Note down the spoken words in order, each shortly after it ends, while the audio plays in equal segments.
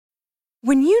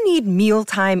When you need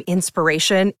mealtime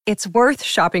inspiration, it's worth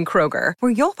shopping Kroger,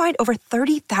 where you'll find over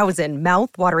 30,000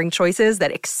 mouth-watering choices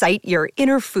that excite your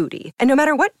inner foodie. And no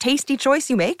matter what tasty choice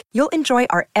you make, you'll enjoy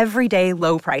our everyday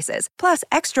low prices, plus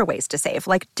extra ways to save,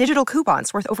 like digital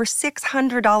coupons worth over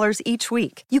 $600 each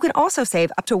week. You can also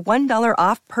save up to $1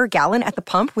 off per gallon at the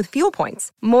pump with fuel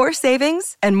points. More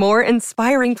savings and more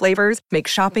inspiring flavors make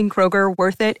shopping Kroger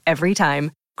worth it every time.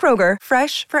 Kroger,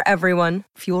 fresh for everyone.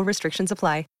 Fuel restrictions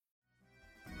apply.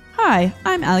 Hi,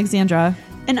 I'm Alexandra.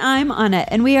 And I'm Anna,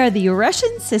 and we are the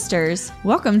Russian Sisters.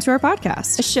 Welcome to our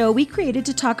podcast, A show we created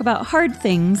to talk about hard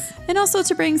things. and also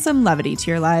to bring some levity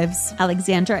to your lives.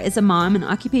 Alexandra is a mom and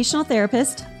occupational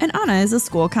therapist, And Anna is a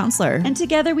school counselor. and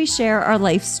together we share our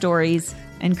life stories.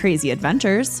 And crazy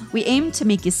adventures. We aim to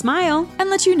make you smile.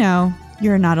 And let you know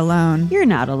you're not alone. You're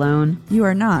not alone. You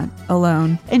are not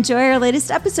alone. Enjoy our latest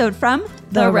episode from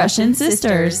The Russian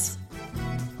Sisters.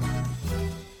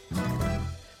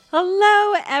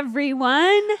 Hello,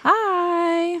 everyone.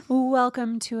 Hi.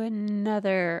 Welcome to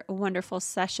another wonderful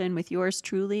session with yours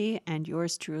truly and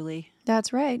yours truly.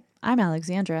 That's right. I'm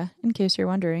Alexandra, in case you're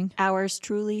wondering. Ours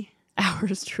truly.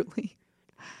 Ours truly.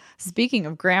 Speaking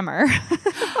of grammar.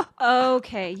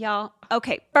 Okay, y'all.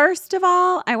 Okay, first of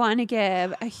all, I want to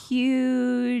give a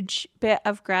huge bit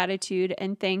of gratitude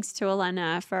and thanks to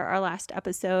Elena for our last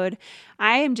episode.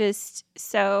 I am just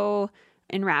so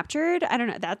enraptured. I don't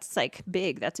know. That's like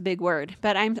big. That's a big word.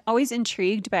 But I'm always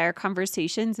intrigued by our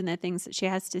conversations and the things that she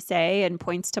has to say and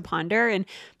points to ponder. And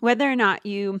whether or not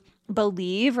you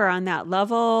believe or on that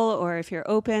level, or if you're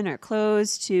open or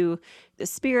closed to the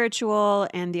spiritual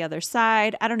and the other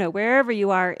side, I don't know, wherever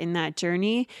you are in that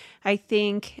journey, I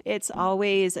think it's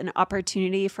always an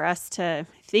opportunity for us to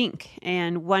think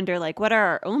and wonder, like, what are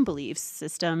our own belief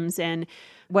systems and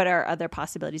what are other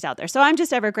possibilities out there? So I'm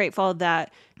just ever grateful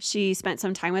that she spent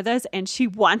some time with us and she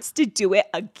wants to do it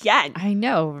again. I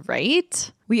know,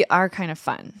 right? We are kind of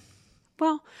fun.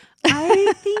 Well,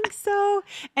 I think so.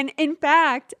 And in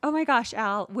fact, oh my gosh,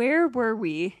 Al, where were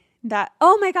we?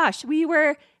 Oh my gosh,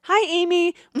 hi,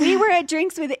 Amy. We were at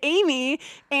drinks with Amy,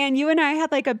 and you and I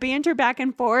had like a banter back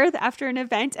and forth after an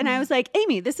event. And I was like,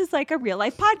 Amy, this is like a real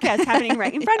life podcast happening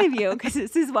right in front of you, because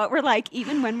this is what we're like,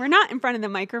 even when we're not in front of the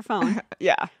microphone.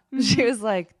 Yeah. She was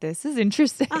like, this is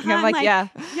interesting. I'm like, yeah.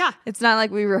 It's not like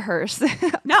we rehearse.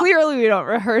 No. Clearly we don't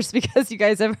rehearse, because you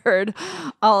guys have heard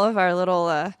all of our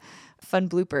little fun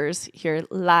bloopers here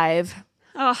live.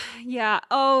 Oh, yeah.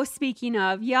 Oh, speaking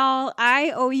of, y'all,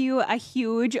 I owe you a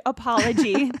huge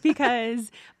apology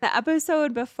because the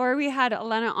episode before we had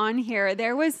Elena on here,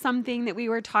 there was something that we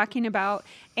were talking about,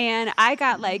 and I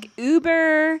got like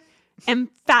uber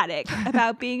emphatic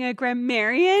about being a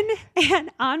grammarian. And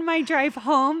on my drive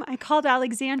home, I called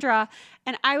Alexandra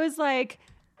and I was like,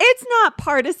 it's not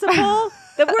participle.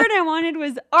 The word I wanted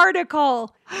was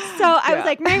article. So I was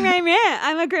like, meh,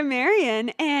 I'm a grammarian.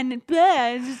 And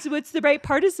blah, what's the right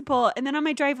participle? And then on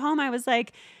my drive home, I was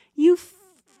like, you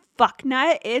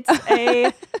fucknut. It's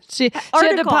a she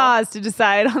had to pause to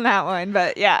decide on that one.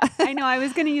 But yeah. I know. I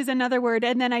was going to use another word.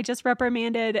 And then I just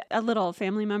reprimanded a little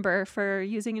family member for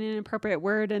using an inappropriate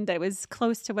word. And that was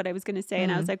close to what I was going to say.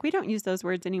 And I was like, we don't use those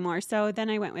words anymore. So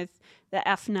then I went with the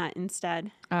F nut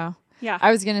instead. Oh. Yeah.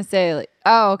 I was going to say, like,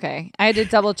 oh, okay. I had to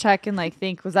double check and like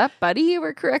think, was that Buddy you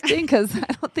were correcting? Because I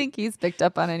don't think he's picked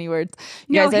up on any words.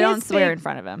 You guys, I don't swear in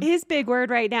front of him. His big word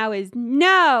right now is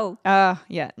no. Oh,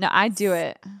 yeah. No, I do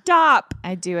it. Stop.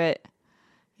 I do it.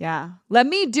 Yeah. Let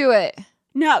me do it.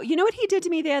 No, you know what he did to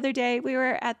me the other day? We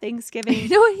were at Thanksgiving. You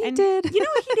know what he did? You know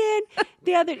what he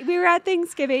did? We were at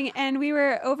Thanksgiving and we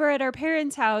were over at our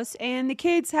parents' house, and the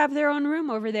kids have their own room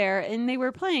over there, and they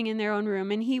were playing in their own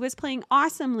room, and he was playing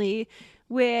awesomely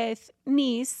with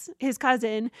niece, his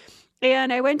cousin.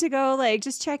 And I went to go like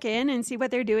just check in and see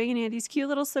what they're doing, and he had these cute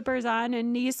little slippers on,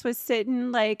 and niece was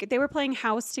sitting like they were playing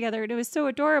house together, and it was so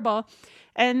adorable.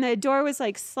 And the door was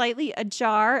like slightly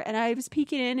ajar, and I was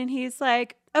peeking in, and he's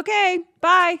like, okay,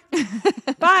 bye,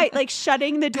 bye, like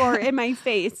shutting the door in my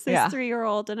face, this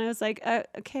 3-year-old. And I was like,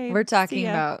 okay. We're talking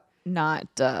about not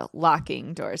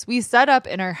locking doors. We set up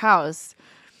in our house.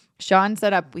 Sean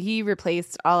set up, he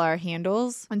replaced all our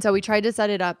handles. And so we tried to set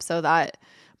it up so that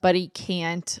Buddy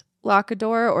can't lock a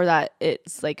door, or that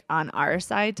it's like on our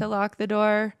side to lock the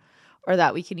door, or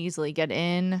that we can easily get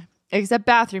in, except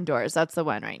bathroom doors. That's the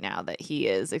one right now that he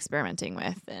is experimenting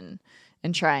with and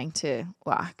trying to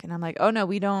lock. And I'm like, oh no,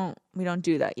 we don't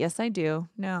do that. Yes, I do.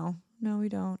 No, we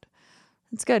don't.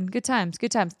 It's good. Good times.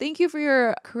 Thank you for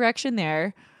your correction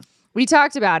there. We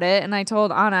talked about it, and I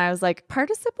told Anna, I was like,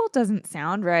 participle doesn't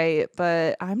sound right,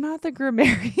 but I'm not the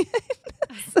grammarian.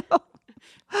 So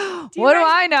What do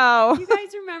I know? You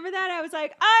guys remember that? I was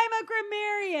like, I'm a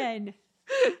grammarian.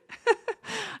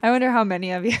 I wonder how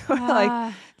many of you are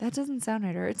like, that doesn't sound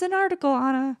right. Or it's an article,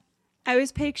 Anna. I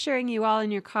was picturing you all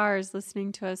in your cars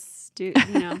listening to us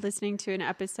listening to an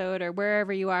episode or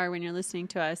wherever you are when you're listening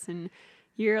to us. And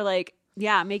you're like,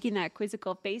 yeah, making that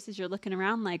quizzical face as you're looking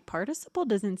around like participle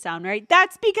doesn't sound right.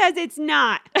 That's because it's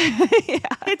not.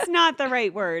 It's not the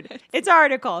right word. It's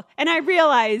article. And I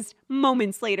realized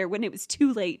moments later when it was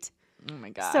too late. Oh my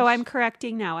gosh. So I'm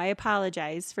correcting now. I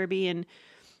apologize for being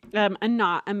a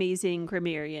not amazing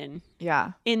grammarian.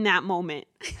 Yeah. In that moment.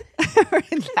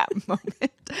 In that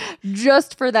moment.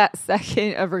 Just for that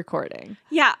second of recording.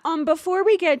 Yeah. Before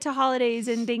we get to holidays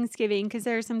and Thanksgiving, because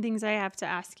there are some things I have to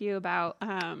ask you about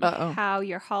how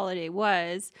your holiday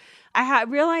was. I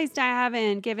realized I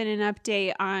haven't given an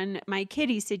update on my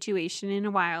kitty situation in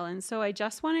a while. And so I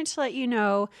just wanted to let you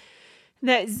know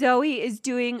that Zoe is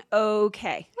doing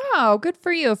okay. Oh, good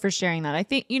for you for sharing that. I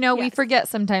think, we forget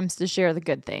sometimes to share the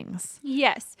good things.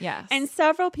 Yes. Yes. And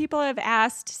several people have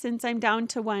asked, since I'm down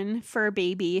to one fur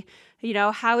baby,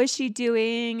 how is she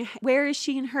doing? Where is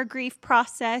she in her grief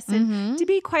process? And to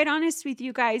be quite honest with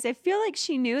you guys, I feel like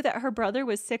she knew that her brother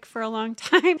was sick for a long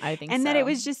time. I think and so. that it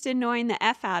was just annoying the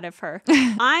F out of her.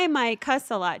 I might cuss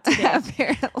a lot today.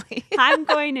 Apparently. I'm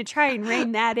going to try and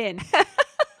rein that in.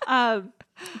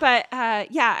 But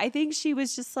I think she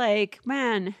was just like,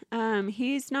 man,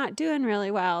 he's not doing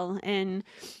really well. And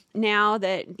now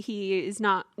that he is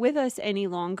not with us any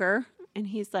longer and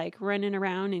he's like running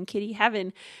around in kitty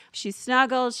heaven, she's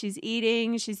snuggled, she's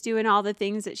eating, she's doing all the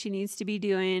things that she needs to be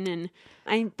doing. And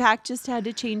I, in fact, just had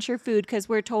to change her food because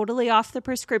we're totally off the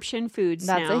prescription foods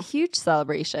now. That's a huge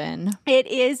celebration. It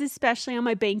is, especially on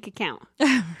my bank account.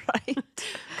 Right.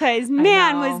 Because,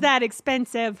 man, was that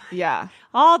expensive. Yeah.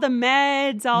 All the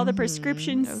meds, all the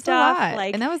prescription stuff.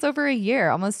 And that was over a year,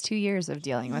 almost 2 years of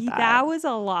dealing with that. That was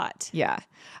a lot. Yeah.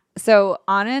 So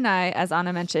Anna and I, as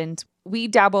Anna mentioned, we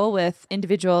dabble with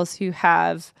individuals who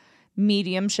have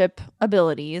mediumship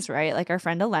abilities, right? Like our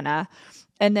friend Elena.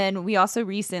 And then we also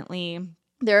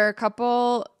there are a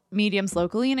couple mediums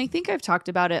locally, and I think I've talked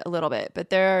about it a little bit,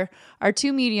 but there are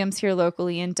 2 mediums here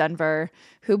locally in Denver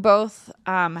who both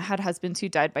had husbands who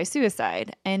died by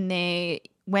suicide, and they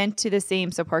went to the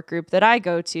same support group that I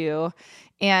go to.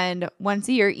 And once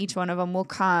a year, each one of them will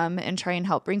come and try and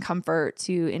help bring comfort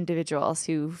to individuals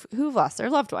who've lost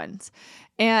their loved ones.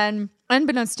 And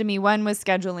unbeknownst to me, one was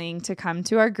scheduling to come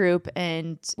to our group,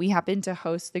 and we happened to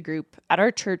host the group at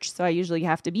our church, so I usually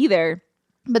have to be there.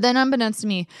 But then unbeknownst to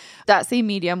me, that same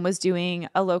medium was doing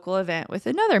a local event with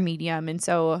another medium. And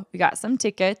so we got some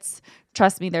tickets.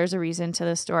 Trust me, there's a reason to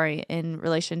this story in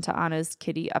relation to Anna's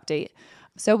kitty update.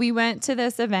 So we went to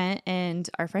this event, and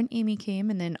our friend Amy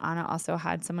came, and then Anna also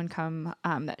had someone come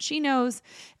that she knows.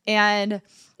 And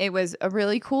it was a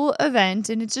really cool event.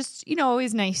 And it's just,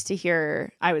 always nice to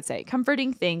hear, I would say,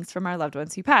 comforting things from our loved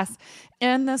ones who pass.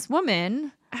 And this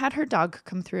woman had her dog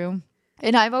come through.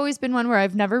 And I've always been one where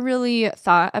I've never really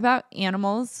thought about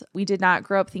animals. We did not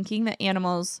grow up thinking that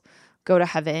animals go to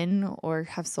heaven or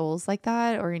have souls like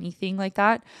that or anything like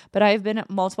that. But I've been at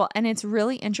multiple, and it's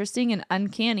really interesting and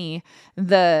uncanny,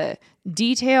 the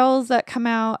details that come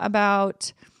out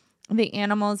about the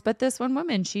animals. But this one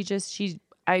woman,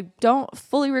 I don't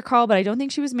fully recall, but I don't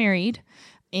think she was married.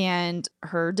 And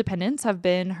her dependents have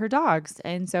been her dogs.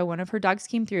 And so one of her dogs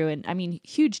came through, and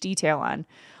huge detail on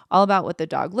all about what the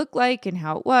dog looked like and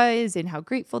how it was and how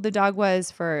grateful the dog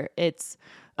was for its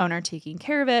owner taking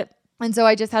care of it. And so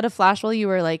I just had a flash while you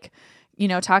were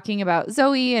talking about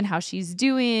Zoe and how she's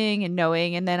doing and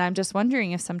knowing. And then I'm just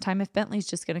wondering if Bentley's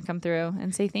just going to come through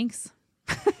and say thanks.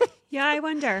 Yeah, I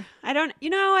wonder. I don't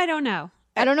know.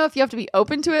 I don't know if you have to be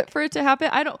open to it for it to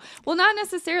happen. Not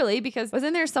necessarily, because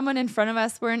wasn't there someone in front of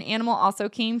us where an animal also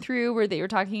came through where they were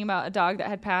talking about a dog that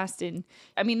had passed? And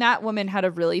that woman had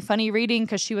a really funny reading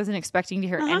because she wasn't expecting to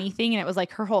hear anything. And it was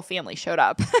like her whole family showed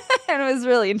up and it was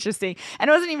really interesting. And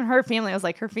it wasn't even her family. It was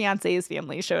like her fiance's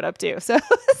family showed up too. So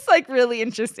it's really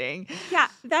interesting. Yeah,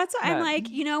 that's what I'm like,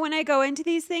 when I go into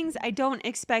these things, I don't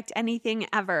expect anything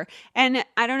ever. And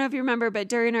I don't know if you remember, but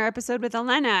during our episode with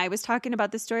Elena, I was talking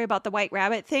about the story about the white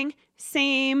rabbit thing.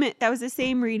 That was the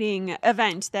same reading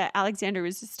event that Alexander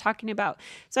was just talking about.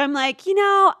 So I'm like,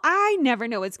 I never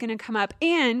know what's going to come up.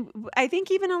 And I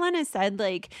think even Elena said,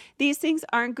 these things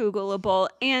aren't Googleable.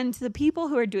 And the people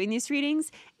who are doing these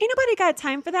readings, ain't nobody got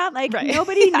time for that. Right.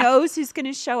 Nobody knows who's going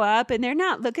to show up, and they're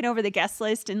not looking over the guest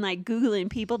list and Googling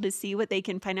people to see what they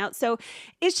can find out. So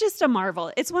it's just a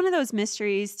marvel. It's one of those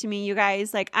mysteries to me, you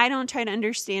guys. I don't try to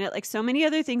understand it like so many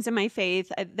other things in my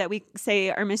faith that we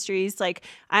say are mysteries.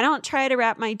 I don't try to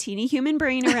wrap my teeny human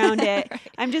brain around it. Right.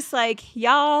 I'm just like,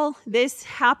 y'all, this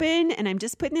happened and I'm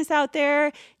just putting this out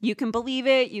there. You can believe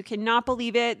it. You cannot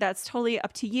believe it. That's totally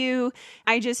up to you.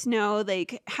 I just know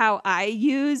like how I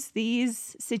use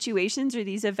these situations or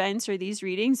these events or these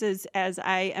readings as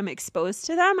I am exposed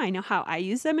to them. I know how I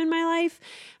use them in my life.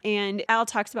 And Al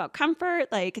talks about comfort.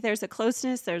 Like there's a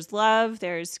closeness, there's love,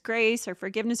 there's grace or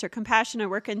forgiveness or compassion or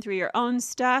working through your own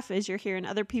stuff as you're hearing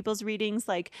other people's readings.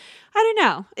 Like, I don't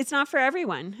know. It's not for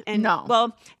everyone. And no.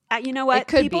 Well, you know what?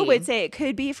 People be. would say it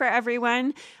could be for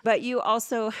everyone, but you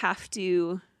also have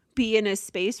to be in a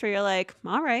space where you're like,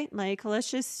 all right, like,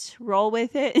 let's just roll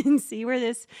with it and see where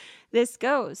this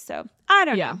goes. So I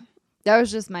don't know. That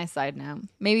was just my side note.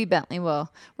 Maybe Bentley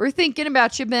will. We're thinking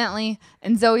about you, Bentley.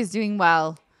 And Zoe's doing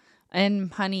well.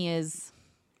 And Honey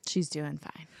she's doing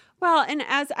fine. Well, and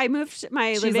as I moved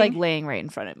my she's living... like laying right in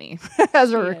front of me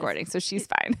as we're recording, so she's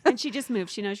fine. And she just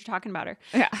moved. She knows you're talking about her.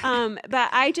 Yeah. But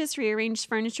I just rearranged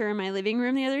furniture in my living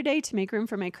room the other day to make room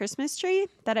for my Christmas tree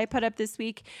that I put up this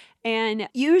week. And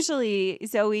usually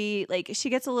Zoe, like,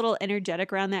 she gets a little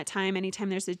energetic around that time. Anytime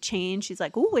there's a change, she's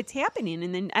like, "Ooh, what's happening?"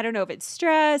 And then I don't know if it's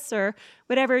stress or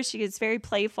whatever. She gets very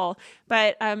playful.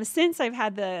 But since I've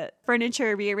had the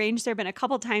furniture rearranged, there have been a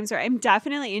couple times where I'm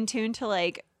definitely in tune to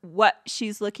like what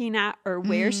she's looking at or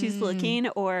where she's looking,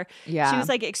 or she was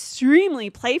like extremely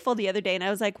playful the other day. And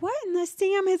I was like, what in the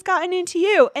Sam has gotten into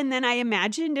you? And then I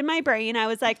imagined in my brain, I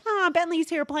was like, Bentley's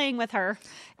here playing with her.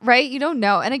 Right? You don't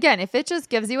know. And again, if it just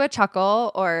gives you a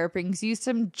chuckle or brings you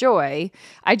some joy,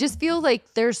 I just feel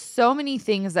like there's so many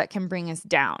things that can bring us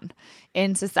down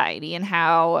in society, and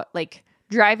how like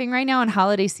driving right now in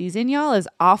holiday season, y'all, is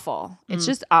awful. It's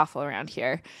just awful around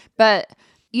here. But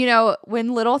you know,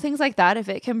 when little things like that, if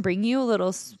it can bring you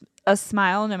a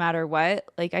smile no matter what,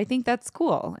 like I think that's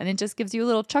cool. And it just gives you a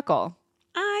little chuckle.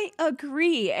 I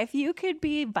agree. If you could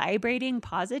be vibrating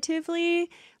positively,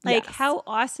 like how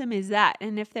awesome is that?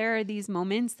 And if there are these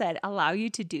moments that allow you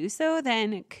to do so,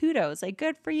 then kudos, like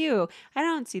good for you. I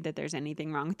don't see that there's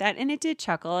anything wrong with that. And it did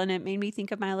chuckle, and it made me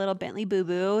think of my little Bentley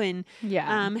boo-boo and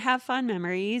have fun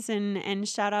memories and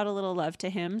shout out a little love to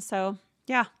him. So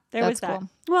yeah. There was that. Cool.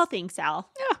 Well, thanks, Al.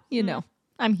 Yeah, you know,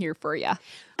 I'm here for you.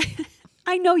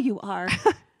 I know you are.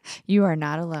 You are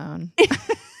not alone.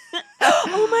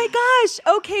 Oh my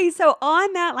gosh. Okay, so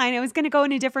on that line, I was going to go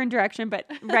in a different direction, but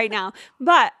right now.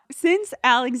 But since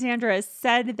Alexandra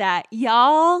said that,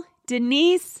 y'all,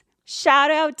 Denise, shout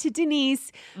out to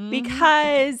Denise,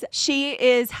 because she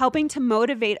is helping to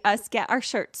motivate us get our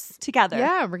shirts together.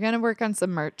 Yeah, we're going to work on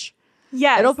some merch.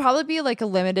 Yes. It'll probably be like a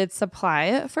limited supply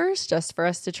at first, just for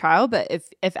us to trial. But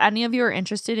if any of you are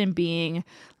interested in being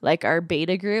like our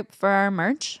beta group for our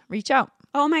merch, reach out.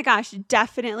 Oh my gosh,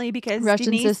 definitely, because Russian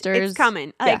Denise, sisters. It's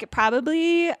coming. Like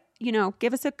probably, you know,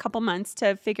 give us a couple months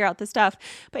to figure out the stuff.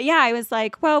 But yeah, I was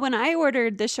like, well, when I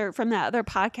ordered the shirt from that other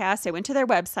podcast, I went to their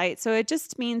website. So it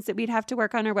just means that we'd have to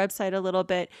work on our website a little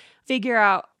bit, figure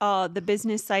out the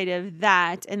business side of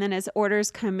that. And then as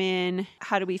orders come in,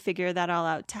 how do we figure that all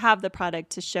out to have the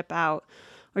product to ship out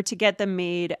or to get them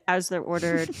made as they're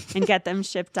ordered and get them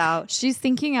shipped out. She's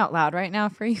thinking out loud right now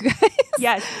for you guys.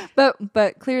 Yes.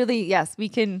 But clearly, yes, we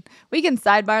can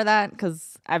sidebar that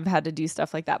because I've had to do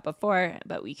stuff like that before,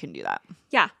 but we can do that.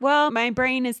 Yeah. Well, my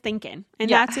brain is thinking,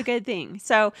 and that's a good thing.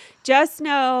 So just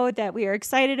know that we are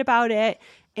excited about it,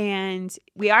 and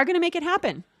we are going to make it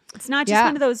happen. It's not just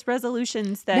one of those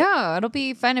resolutions that... No, it'll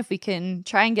be fun if we can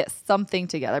try and get something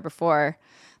together before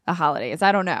the holidays.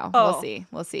 I don't know.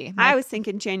 We'll see. I was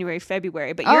thinking January,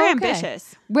 February, but you're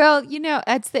ambitious. Well, you know,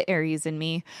 it's the Aries in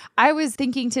me. I was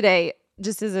thinking today,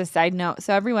 just as a side note,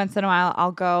 so every once in a while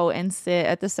I'll go and sit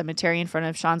at the cemetery in front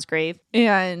of Sean's grave.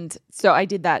 And so I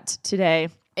did that today.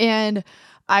 And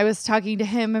I was talking to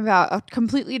him about a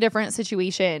completely different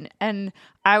situation. And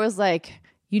I was like,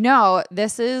 you know,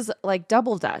 this is like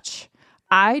double dutch.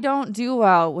 I don't do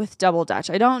well with double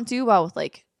dutch. I don't do well with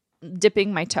like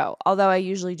dipping my toe, although I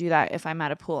usually do that if I'm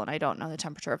at a pool and I don't know the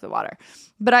temperature of the water.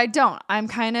 But I don't. I'm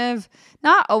kind of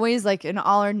not always like an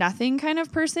all or nothing kind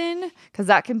of person, because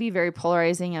that can be very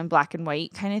polarizing and black and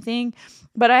white kind of thing.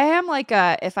 But I am like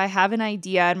if I have an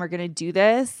idea and we're going to do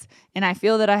this and I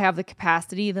feel that I have the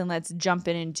capacity, then let's jump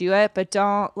in and do it. But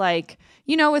don't like,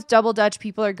 you know, with double dutch,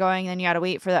 people are going, then you got to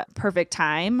wait for that perfect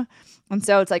time. And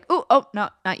so it's like, oh, no,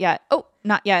 not yet. Oh,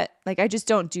 not yet. Like I just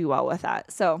don't do well with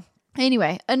that. So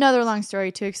anyway, another long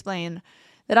story to explain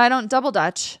that I don't double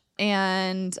dutch,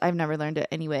 and I've never learned it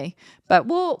anyway. But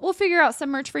we'll figure out some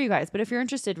merch for you guys. But if you're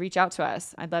interested, reach out to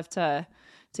us. I'd love to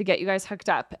get you guys hooked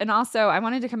up. And also, I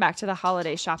wanted to come back to the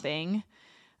holiday shopping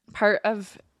part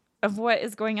of of what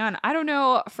is going on. I don't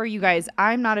know for you guys.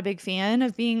 I'm not a big fan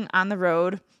of being on the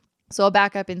road. So I'll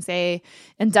back up and say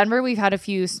in Denver, we've had a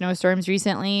few snowstorms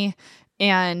recently,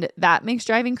 and that makes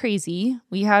driving crazy.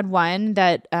 We had one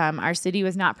that our city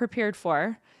was not prepared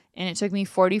for, and it took me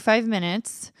 45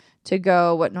 minutes to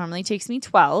go what normally takes me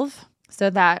 12. So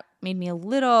that made me a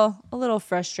little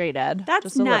frustrated. That's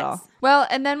just a nuts. little. Well,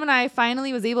 and then when I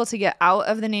finally was able to get out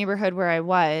of the neighborhood where I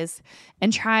was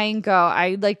and try and go,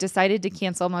 I decided to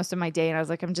cancel most of my day, and I was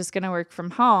like, I'm just going to work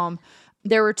from home.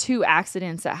 There were 2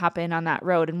 accidents that happened on that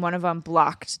road, and one of them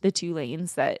blocked the 2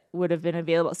 lanes that would have been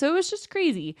available. So it was just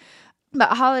crazy. But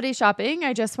holiday shopping,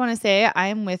 I just want to say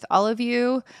I'm with all of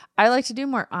you. I like to do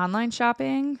more online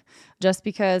shopping just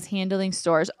because handling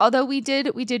stores. Although we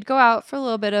did go out for a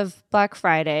little bit of Black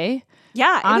Friday.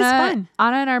 Yeah, it was fun.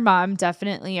 Anna and our mom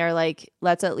definitely are like,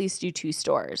 let's at least do 2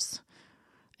 stores.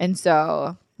 And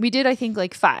so we did, I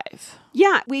think, 5.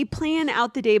 Yeah, we plan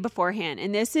out the day beforehand.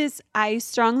 And I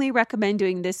strongly recommend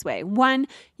doing this way. 1,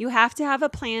 you have to have a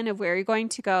plan of where you're going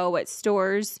to go, what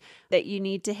stores that you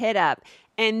need to hit up.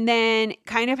 And then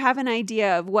kind of have an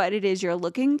idea of what it is you're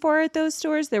looking for at those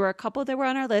stores. There were a couple that were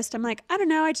on our list. I'm like, I don't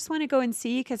know. I just want to go and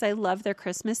see because I love their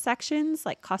Christmas sections,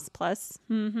 like Cost Plus.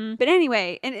 Mm-hmm. But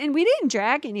anyway, and we didn't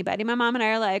drag anybody. My mom and I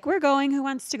are like, we're going. Who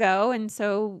wants to go? And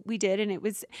so we did. And it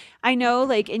was, I know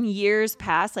in years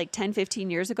past, 10, 15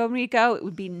 years ago when we go, it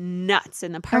would be nuts.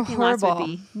 And the parking lots would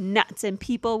be nuts. And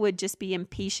people would just be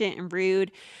impatient and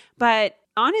rude. But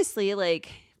honestly,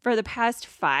 for the past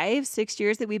 5-6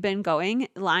 years that we've been going,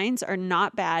 lines are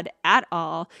not bad at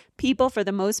all. People, for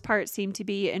the most part, seem to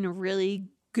be in really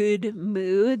good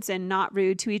moods and not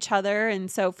rude to each other.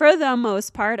 And so for the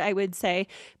most part, I would say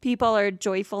people are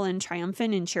joyful and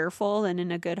triumphant and cheerful and in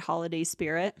a good holiday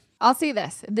spirit. I'll say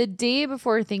this. The day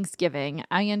before Thanksgiving,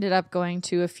 I ended up going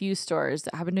to a few stores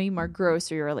that happen to be more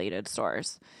grocery-related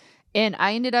stores. And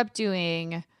I ended up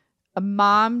doing a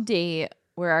mom date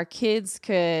where our kids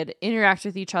could interact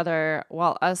with each other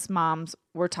while us moms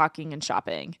were talking and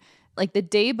shopping. The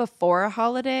day before a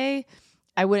holiday,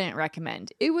 I wouldn't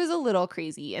recommend. It was a little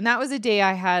crazy. And that was a day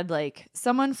I had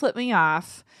someone flip me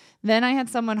off. Then I had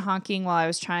someone honking while I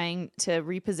was trying to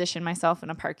reposition myself in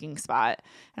a parking spot.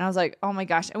 And I was like, oh my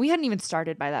gosh. And we hadn't even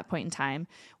started by that point in time.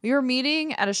 We were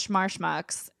meeting at a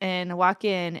Schmarschmucks and walk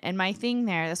in. And my thing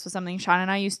there, this was something Sean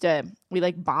and I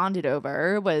we bonded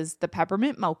over, was the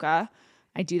peppermint mocha.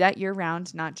 I do that year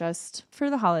round, not just for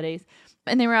the holidays.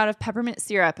 And they were out of peppermint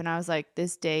syrup. And I was like,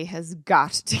 this day has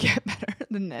got to get better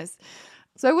than this.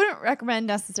 So I wouldn't recommend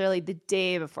necessarily the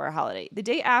day before a holiday. The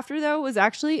day after, though,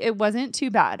 it wasn't too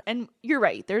bad. And you're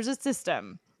right. There's a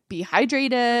system. Be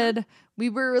hydrated. We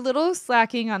were a little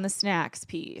slacking on the snacks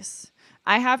piece.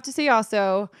 I have to say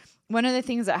also, one of the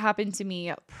things that happened to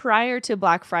me prior to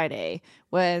Black Friday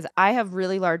was I have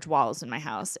really large walls in my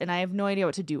house, and I have no idea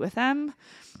what to do with them.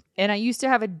 And I used to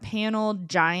have a paneled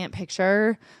giant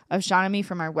picture of Sean and me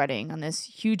from our wedding on this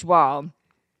huge wall.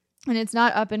 And it's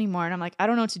not up anymore. And I'm like, I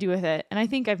don't know what to do with it. And I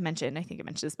think I mentioned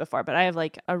this before, but I have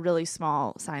a really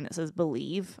small sign that says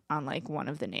believe on one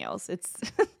of the nails.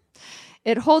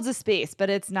 It holds a space, but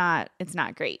it's not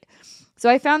great. So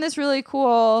I found this really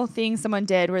cool thing someone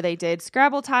did where they did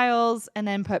Scrabble tiles and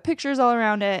then put pictures all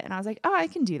around it. And I was like, oh, I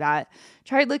can do that.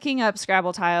 Tried looking up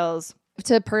Scrabble tiles.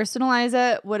 To personalize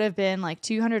it would have been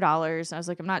 $200. I was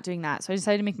like, I'm not doing that. So I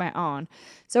decided to make my own.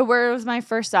 So where was my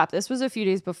first stop? This was a few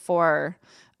days before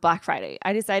Black Friday.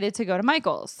 I decided to go to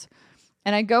Michael's.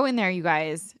 And I go in there, you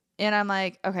guys, and I'm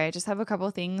like, okay, I just have a couple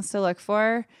of things to look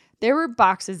for. There were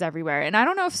boxes everywhere. And I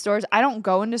don't know if I don't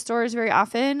go into stores very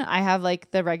often. I have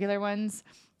the regular ones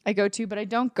I go to, but I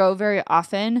don't go very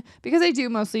often because I do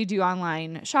mostly do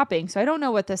online shopping. So I don't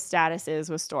know what the status is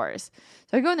with stores.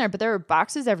 So I go in there, but there were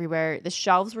boxes everywhere. The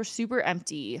shelves were super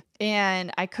empty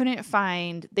and I couldn't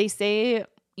find, they say,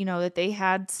 that they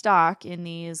had stock in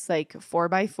these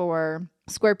 4x4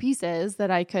 square pieces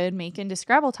that I could make into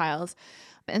Scrabble tiles.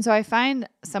 And so I find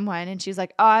someone and she's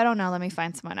like, oh, I don't know. Let me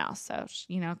find someone else. So,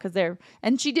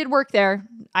 and she did work there.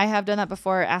 I have done that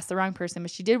before, asked the wrong person,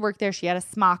 but she did work there. She had a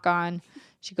smock on.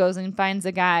 She goes and finds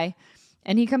a guy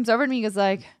and he comes over to me and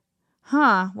goes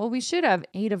well, we should have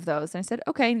 8 of those. And I said,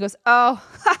 okay. And he goes, oh,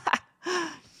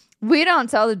 we don't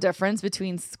tell the difference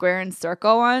between square and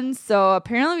circle ones. So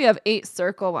apparently we have 8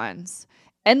 circle ones,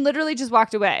 and literally just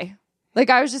walked away.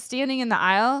 I was just standing in the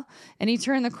aisle and he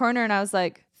turned the corner and I was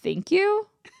like, thank you.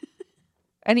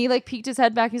 And he peeked his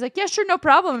head back. He's like, yeah, sure. No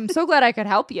problem. I'm so glad I could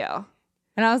help you.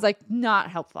 And I was like,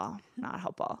 not helpful.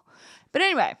 But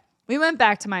anyway, we went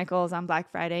back to Michael's on Black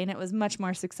Friday and it was much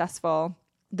more successful.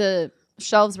 The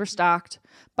shelves were stocked.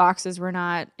 Boxes were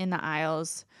not in the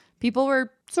aisles. People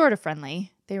were sort of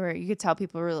friendly. You could tell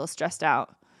people were a little stressed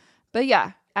out. But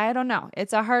yeah, I don't know.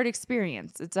 It's a hard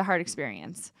experience.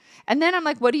 And then I'm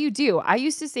like, what do you do? I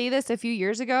used to say this a few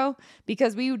years ago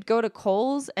because we would go to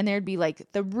Kohl's and there'd be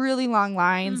like the really long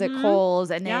lines at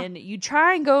Kohl's. And then you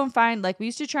try and go and find, like, we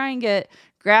used to try and get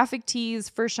graphic tees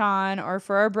for Sean or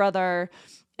for our brother.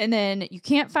 And then you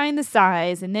can't find the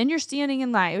size. And then you're standing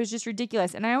in line. It was just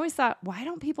ridiculous. And I always thought, why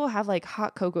don't people have like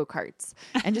hot cocoa carts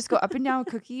and just go up and down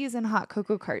cookies and hot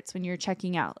cocoa carts when you're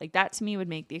checking out? Like, that to me would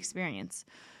make the experience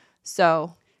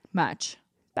so much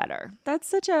better. That's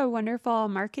such a wonderful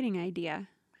marketing idea.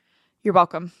 You're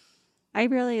welcome. I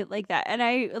really like that. And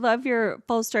I love your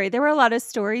full story. There were a lot of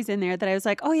stories in there that I was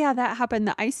like, oh yeah, that happened,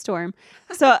 the ice storm.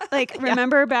 So like,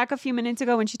 remember back a few minutes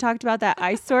ago when she talked about that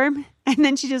ice storm and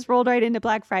then she just rolled right into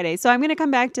Black Friday. So I'm going to come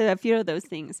back to a few of those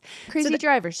things. Crazy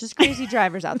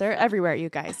drivers out there everywhere, you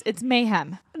guys. It's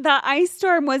mayhem. The ice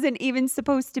storm wasn't even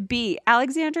supposed to be.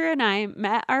 Alexandra and I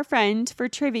met our friend for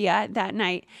trivia that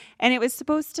night and it was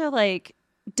supposed to like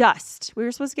dust. We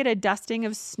were supposed to get a dusting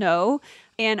of snow.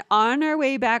 And on our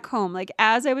way back home, like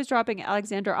as I was dropping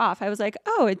Alexandra off, I was like,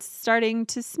 oh, it's starting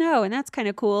to snow. And that's kind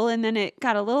of cool. And then it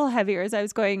got a little heavier as I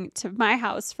was going to my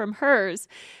house from hers.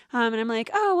 And I'm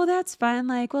like, oh, well, that's fun.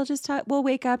 Like, we'll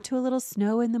wake up to a little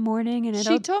snow in the morning. And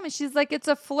she told me, she's like, it's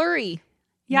a flurry.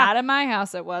 Yeah. Not at my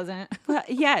house, it wasn't. Well,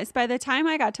 yes, by the time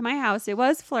I got to my house, it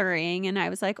was flurrying. And I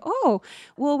was like, oh,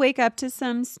 we'll wake up to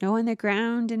some snow on the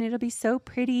ground and it'll be so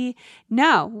pretty.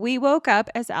 No, we woke up,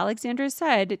 as Alexandra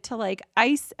said, to like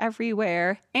ice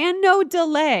everywhere and no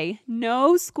delay,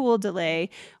 no school delay.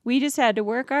 We just had to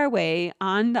work our way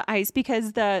on the ice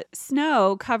because the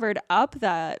snow covered up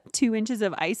the 2 inches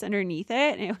of ice underneath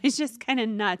it. And it was just kind of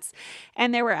nuts.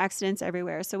 And there were accidents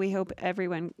everywhere. So we hope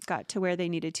everyone got to where they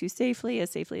needed to safely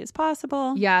as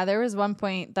possible. Yeah, there was one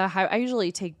point, I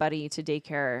usually take Buddy to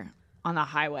daycare on the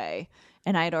highway.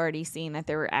 And I had already seen that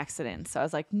there were accidents. So I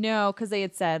was like, no, because they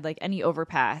had said like any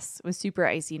overpass was super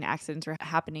icy and accidents were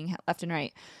happening left and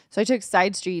right. So I took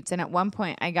side streets. And at one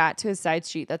point I got to a side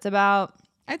street that's about,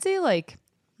 I'd say like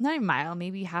not a mile,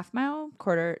 maybe half mile,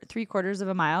 3/4 of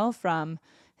a mile from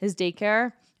his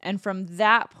daycare. And from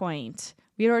that point,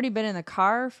 we had already been in the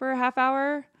car for a half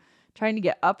hour trying to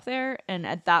get up there. And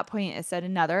at that point, it said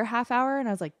another half hour. And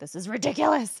I was like, this is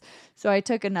ridiculous. So I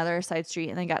took another side street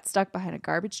and then got stuck behind a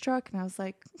garbage truck. And I was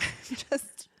like,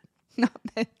 just not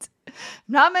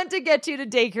meant to get you to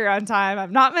daycare on time.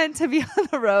 I'm not meant to be on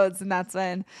the roads. And that's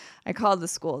when I called the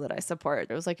school that I support.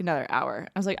 It was like another hour.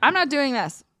 I was like, I'm not doing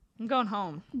this. I'm going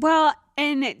home. Well,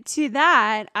 and to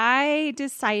that, I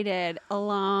decided a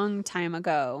long time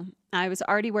ago. I was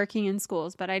already working in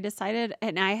schools, but I decided,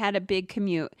 and I had a big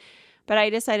commute, but I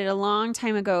decided a long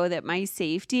time ago that my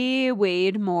safety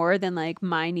weighed more than like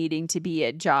my needing to be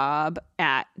at job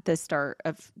at the start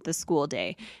of the school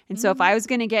day. And so if I was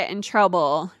going to get in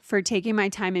trouble for taking my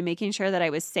time and making sure that I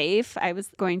was safe, I was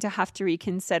going to have to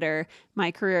reconsider my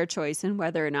career choice and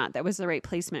whether or not that was the right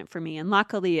placement for me. And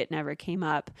luckily it never came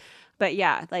up. But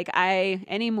yeah, like I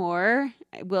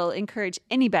will encourage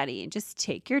anybody, just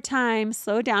take your time,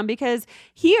 slow down, because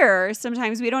here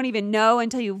sometimes we don't even know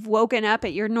until you've woken up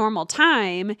at your normal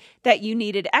time that you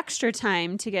needed extra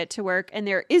time to get to work. And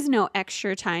there is no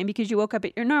extra time because you woke up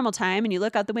at your normal time and you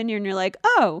look out the window and you're like,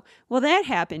 oh, well, that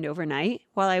happened overnight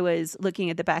while I was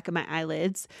looking at the back of my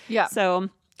eyelids. Yeah. So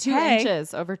 2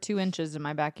 inches, over 2 inches in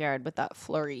my backyard with that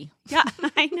flurry. Yeah,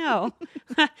 I know.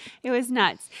 It was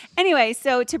nuts. Anyway,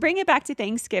 so to bring it back to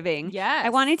Thanksgiving, yes. I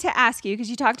wanted to ask you, because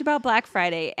you talked about Black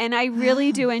Friday, and I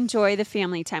really do enjoy the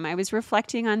family time. I was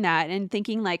reflecting on that and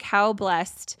thinking like how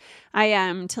blessed I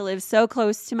am to live so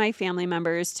close to my family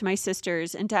members, to my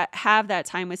sisters, and to have that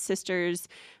time with sisters,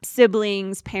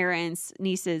 siblings, parents,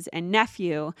 nieces, and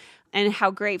nephew. And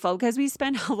how grateful, because we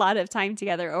spent a lot of time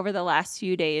together over the last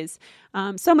few days.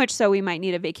 So much so we might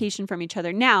need a vacation from each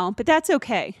other now, but that's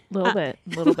okay. A little bit.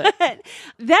 But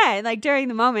then, like during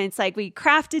the moments, like we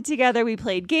crafted together, we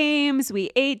played games,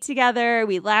 we ate together,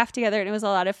 we laughed together, and it was a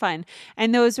lot of fun.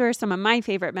 And those were some of my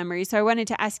favorite memories. So I wanted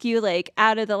to ask you, like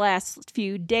out of the last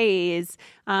few days,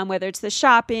 whether it's the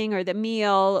shopping or the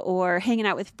meal or hanging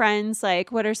out with friends,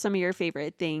 like what are some of your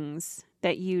favorite things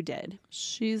that you did?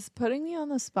 She's putting me on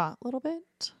the spot a little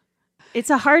bit. It's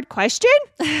a hard question.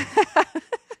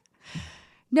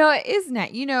 No, it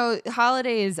isn't. You know,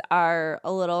 holidays are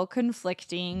a little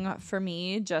conflicting for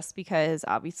me just because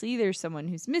obviously there's someone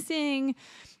who's missing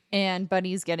and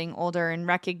Buddy's getting older and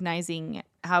recognizing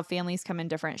how families come in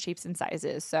different shapes and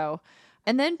sizes. So,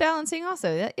 and then balancing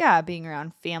also that, yeah, being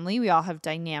around family, we all have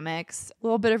dynamics. A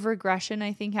little bit of regression,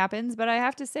 I think, happens. But I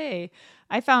have to say,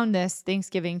 I found this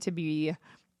Thanksgiving to be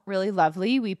really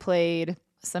lovely. We played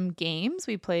some games.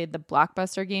 We played the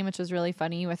Blockbuster game, which was really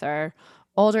funny, with our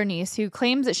older niece who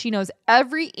claims that she knows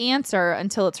every answer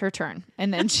until it's her turn.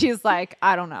 And then she's like,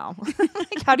 I don't know.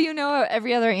 Like, how do you know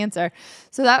every other answer?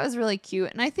 So that was really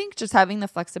cute. And I think just having the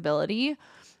flexibility,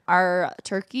 our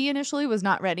turkey initially was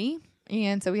not ready.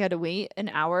 And so we had to wait an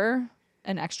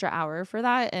extra hour for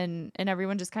that. And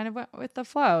everyone just kind of went with the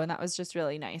flow. And that was just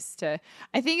really nice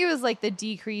I think it was like the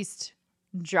decreased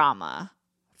drama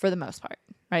for the most part,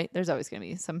 right? There's always going to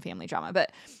be some family drama,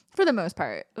 but for the most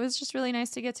part, it was just really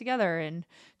nice to get together and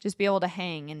just be able to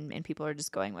hang, and people are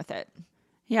just going with it.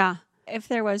 Yeah. If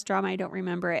there was drama, I don't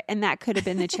remember it. And that could have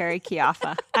been the cherry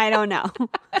Chiaffa. I don't know.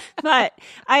 But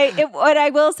what I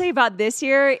will say about this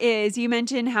year is you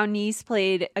mentioned how niece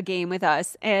played a game with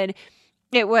us, and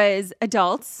it was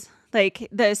adults, like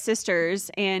the sisters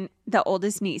and the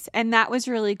oldest niece. And that was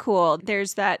really cool.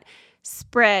 There's that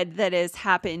spread that has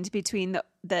happened between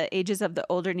the ages of the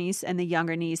older niece and the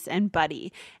younger niece and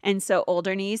Buddy. And so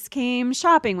older niece came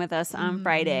shopping with us on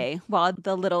Friday while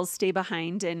the littles stay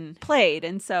behind and played.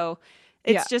 And so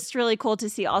it's just really cool to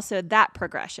see also that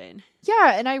progression.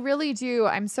 Yeah. And I really do.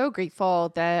 I'm so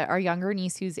grateful that our younger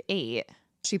niece, who's 8,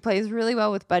 she plays really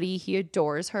well with Buddy. He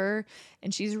adores her,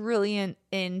 and she's really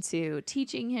into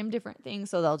teaching him different things.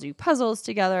 So they'll do puzzles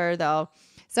together.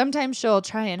 Sometimes she'll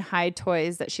try and hide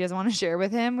toys that she doesn't want to share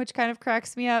with him, which kind of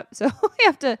cracks me up. So we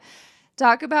have to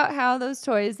talk about how those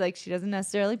toys, like, she doesn't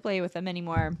necessarily play with them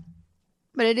anymore.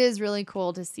 But it is really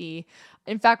cool to see.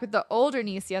 In fact, with the older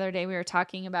niece the other day, we were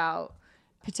talking about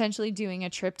potentially doing a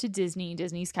trip to Disney.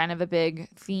 Disney's kind of a big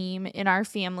theme in our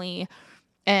family.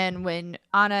 And when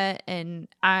Anna and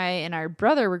I and our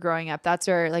brother were growing up, that's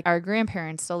where, like, our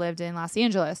grandparents still lived in Los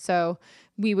Angeles. So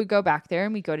we would go back there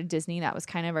and we'd go to Disney. That was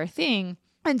kind of our thing.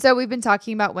 And so we've been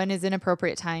talking about when is an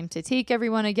appropriate time to take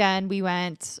everyone again. We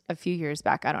went a few years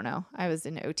back. I don't know. I was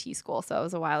in OT school, so it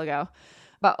was a while ago.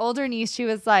 But older niece, she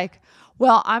was like,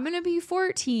 well, I'm going to be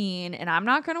 14 and I'm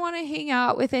not going to want to hang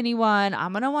out with anyone.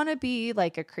 I'm going to want to be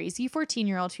like a crazy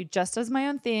 14-year-old who just does my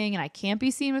own thing, and I can't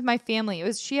be seen with my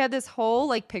family. She had this whole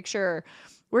like picture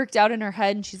worked out in her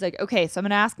head, and she's like, okay, so I'm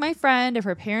going to ask my friend if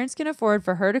her parents can afford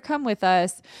for her to come with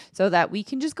us so that we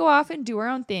can just go off and do our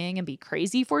own thing and be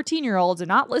crazy 14-year-olds and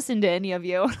not listen to any of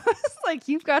you. I was like,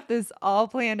 you've got this all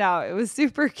planned out. It was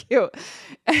super cute.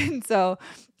 And so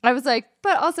I was like,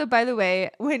 but also, by the way,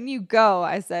 when you go,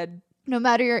 I said, no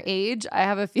matter your age, I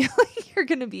have a feeling you're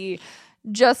going to be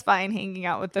just fine hanging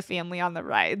out with the family on the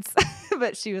rides.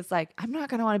 But she was like, I'm not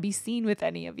going to want to be seen with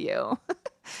any of you.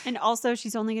 And also,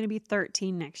 she's only going to be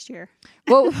 13 next year.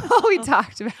 Well, we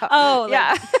talked about. Oh,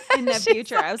 yeah. In the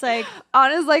future. I was like,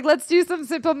 Anna's like, let's do some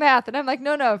simple math. And I'm like,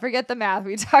 no, forget the math.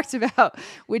 We talked about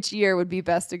which year would be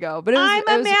best to go. But I'm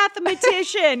a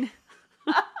mathematician.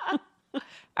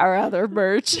 Our other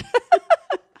merch.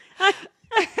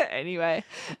 Anyway,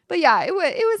 but yeah, it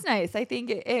was nice. I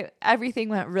think everything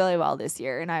went really well this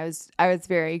year, and I was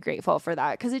very grateful for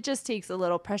that, because it just takes a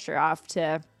little pressure off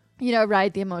to,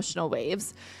 ride the emotional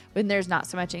waves when there's not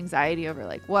so much anxiety over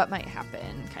like what might happen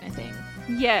kind of thing.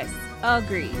 Yes,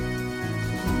 agreed.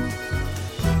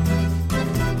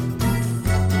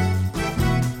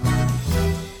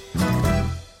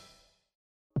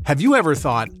 Have you ever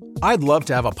thought, I'd love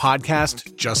to have a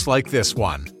podcast just like this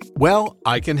one? Well,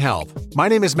 I can help. My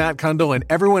name is Matt Kundle, and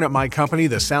everyone at my company,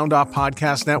 the Sound Off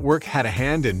Podcast Network, had a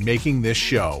hand in making this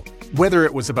show. Whether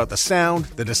it was about the sound,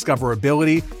 the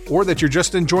discoverability, or that you're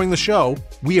just enjoying the show,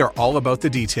 we are all about the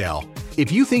detail.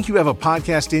 If you think you have a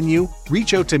podcast in you,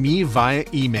 reach out to me via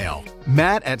email,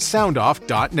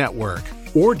 matt@soundoff.network,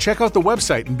 or check out the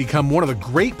website and become one of the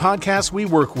great podcasts we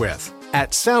work with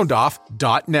at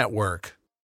soundoff.network.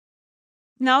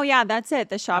 No, yeah, that's it.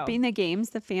 The shopping, the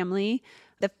games, the family,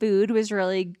 the food was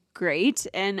really great.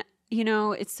 And,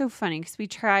 it's so funny because we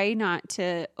try not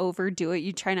to overdo it.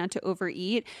 You try not to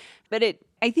overeat. But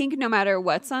I think no matter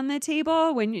what's on the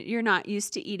table, when you're not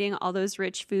used to eating all those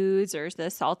rich foods or the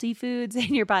salty foods, and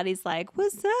your body's like,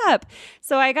 what's up?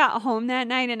 So I got home that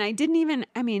night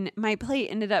and my plate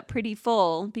ended up pretty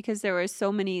full because there were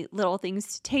so many little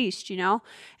things to taste,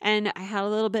 and I had a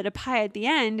little bit of pie at the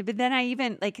end, but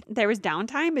then there was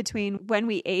downtime between when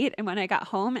we ate and when I got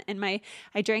home, and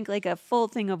I drank like a full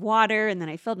thing of water, and then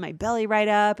I filled my belly right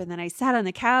up, and then I sat on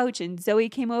the couch, and Zoe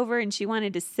came over and she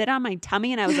wanted to sit on my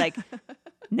tummy, and I was like,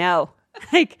 no,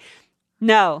 I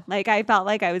felt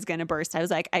like I was going to burst. I was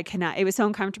like, I cannot. It was so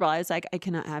uncomfortable. I was like, I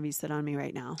cannot have you sit on me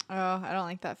right now. Oh, I don't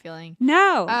like that feeling.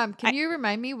 No. Can you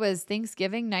remind me, was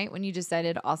Thanksgiving night when you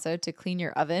decided also to clean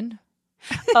your oven?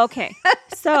 Okay.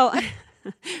 So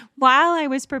while I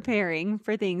was preparing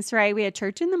for things, right? We had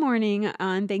church in the morning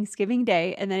on Thanksgiving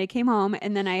Day, and then I came home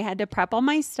and then I had to prep all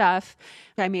my stuff.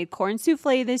 I made corn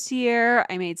souffle this year.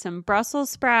 I made some Brussels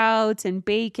sprouts and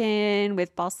bacon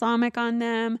with balsamic on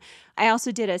them. I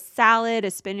also did a salad,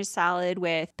 a spinach salad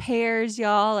with pears,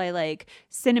 y'all. I like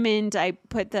cinnamon. I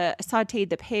sauteed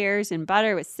the pears in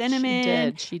butter with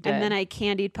cinnamon. She did. And then I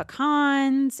candied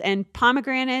pecans and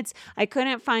pomegranates. I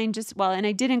couldn't find and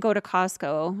I didn't go to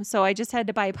Costco. So I just had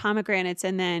to buy pomegranates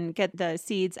and then get the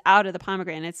seeds out of the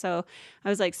pomegranates. So I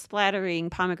was like splattering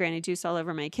pomegranate juice all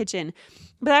over my kitchen.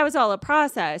 But that was all a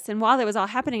process. And while that was all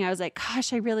happening, I was like,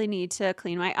 gosh, I really need to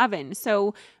clean my oven.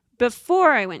 So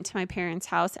before I went to my parents'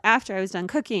 house, after I was done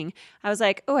cooking, I was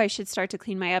like, oh, I should start to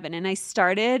clean my oven. And I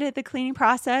started the cleaning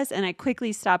process and I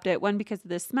quickly stopped it, one, because of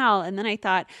the smell. And then I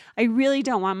thought, I really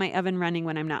don't want my oven running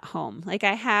when I'm not home. Like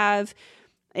I have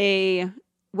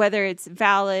whether it's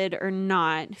valid or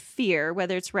not fear,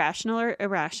 whether it's rational or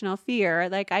irrational fear,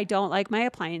 like I don't like my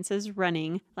appliances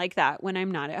running like that when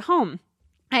I'm not at home.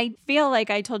 I feel like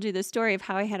I told you the story of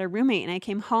how I had a roommate and I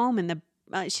came home and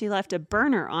she left a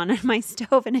burner on my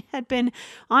stove and it had been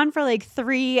on for like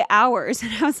 3 hours.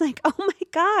 And I was like, oh my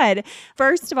God.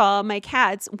 First of all, my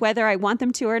cats, whether I want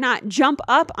them to or not, jump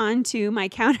up onto my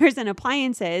counters and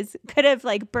appliances, could have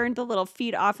like burned the little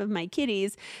feet off of my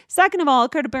kitties. Second of all,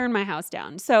 it could have burned my house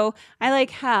down. So I like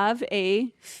have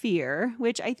a fear,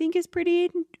 which I think is pretty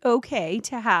okay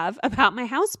to have, about my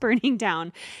house burning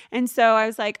down. And so I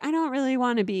was like, I don't really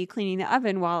want to be cleaning the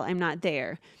oven while I'm not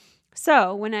there.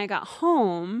 So when I got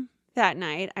home that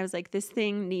night, I was like, this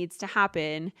thing needs to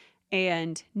happen.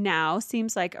 And now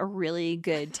seems like a really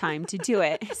good time to do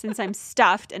it since I'm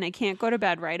stuffed and I can't go to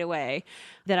bed right away,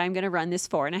 that I'm going to run this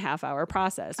 4.5-hour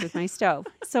process with my stove.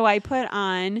 So I put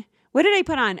on, what did I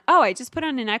put on? Oh, I just put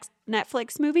on a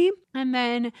Netflix movie and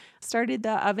then started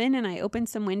the oven and I opened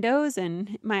some windows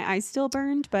and my eyes still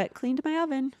burned, but cleaned my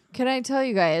oven. Can I tell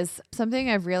you guys something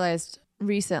I've realized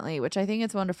recently, which I think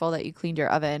it's wonderful that you cleaned your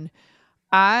oven.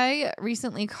 I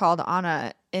recently called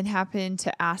Anna and happened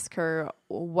to ask her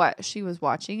what she was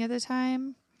watching at the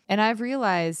time. And I've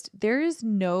realized there is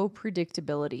no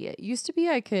predictability. It used to be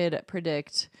I could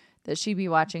predict that she'd be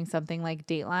watching something like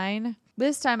Dateline.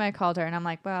 This time I called her and I'm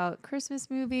like, well, Christmas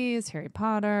movies, Harry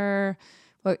Potter.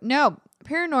 Well, no,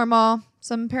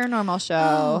 some paranormal show.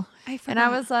 Oh, I forgot. And I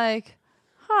was like,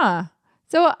 huh.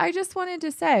 So I just wanted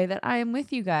to say that I am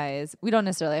with you guys. We don't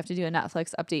necessarily have to do a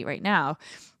Netflix update right now,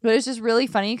 but it's just really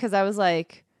funny because I was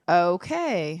like,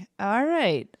 okay, all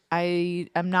right. I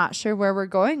am not sure where we're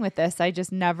going with this. I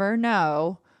just never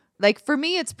know. Like for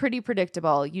me, it's pretty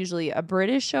predictable. Usually a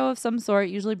British show of some sort,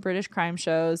 usually British crime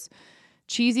shows,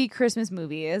 cheesy Christmas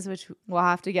movies, which we'll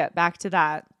have to get back to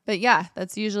that. But yeah,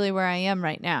 that's usually where I am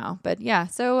right now. But yeah,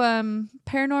 so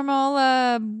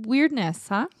paranormal weirdness,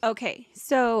 huh? Okay,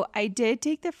 so I did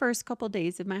take the first couple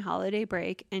days of my holiday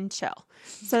break and chill.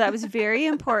 So that was very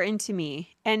important to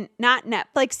me. And not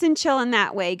Netflix and chill in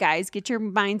that way, guys. Get your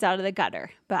minds out of the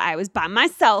gutter. But I was by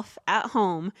myself at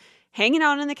home, hanging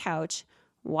out on the couch,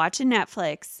 watching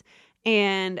Netflix.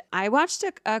 And I watched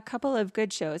a couple of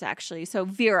good shows, actually. So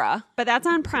Vera, but that's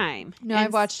on Prime. No,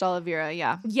 I've watched all of Vera,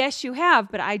 yeah. Yes, you have,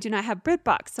 but I do not have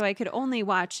BritBox, so I could only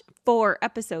watch 4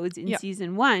 episodes in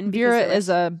season 1. Vera is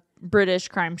a British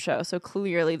crime show, so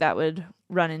clearly that would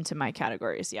run into my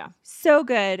categories, yeah. So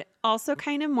good. Also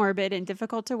kind of morbid and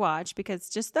difficult to watch because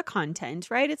just the content,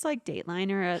 right? It's like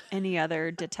Dateline or any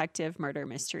other detective murder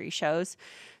mystery shows.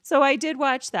 So I did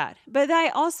watch that. But I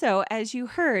also, as you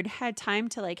heard, had time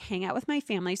to like hang out with my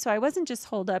family. So I wasn't just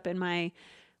holed up in my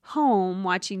home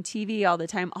watching TV all the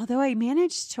time, although I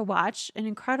managed to watch an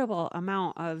incredible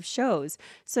amount of shows.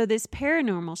 So this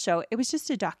paranormal show, it was just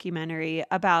a documentary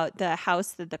about the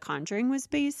house that The Conjuring was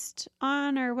based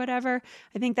on or whatever.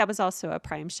 I think that was also a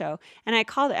Prime show. And I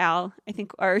called Al,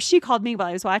 or she called me while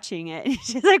I was watching it.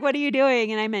 She's like, what are you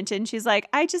doing? And I mentioned, she's like,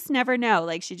 I just never know.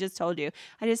 Like she just told you,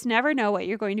 I just never know what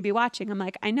you're going to be watching. I'm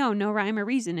like, I know, no rhyme or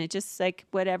reason. It just like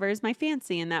whatever is my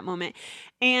fancy in that moment.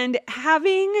 And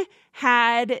having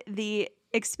had the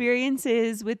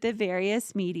experiences with the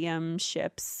various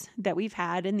mediumships that we've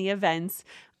had in the events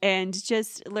and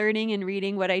just learning and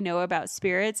reading what I know about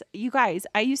spirits, you guys,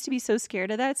 I used to be so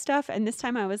scared of that stuff. And this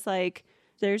time I was like,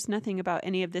 there's nothing about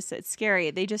any of this that's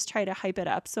scary. They just try to hype it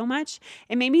up so much.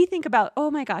 It made me think about, oh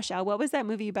my gosh, Al, what was that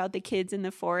movie about the kids in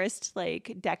the forest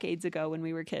like decades ago when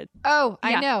we were kids? Oh, yeah.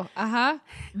 I know. Uh-huh.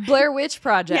 Blair Witch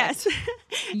Project. Yes.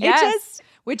 Yes.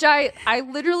 Which I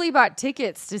literally bought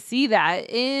tickets to see that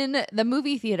in the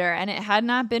movie theater and it had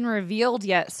not been revealed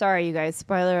yet. Sorry, you guys,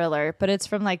 spoiler alert, but it's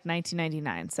from like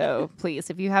 1999. So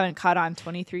please, if you haven't caught on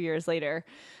 23 years later,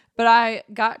 But I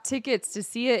got tickets to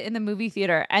see it in the movie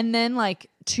theater. And then like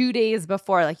 2 days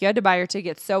before, like you had to buy your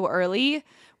tickets so early,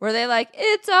 were they like,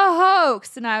 it's a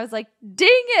hoax? And I was like, dang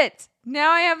it.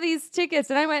 Now I have these tickets.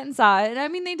 And I went and saw it. And I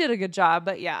mean, they did a good job,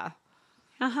 but yeah.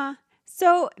 Uh-huh.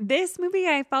 So this movie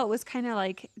I felt was kind of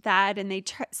like that. And they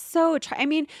I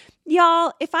mean,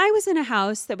 y'all, if I was in a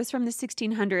house that was from the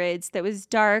 1600s, that was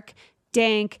dark,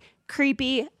 dank,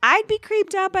 creepy, I'd be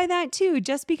creeped out by that too,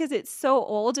 just because it's so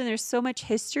old and there's so much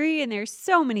history and there's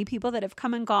so many people that have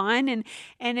come and gone,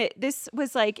 and this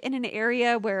was like in an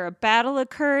area where a battle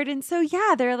occurred, and so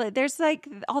yeah, there's like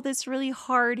all this really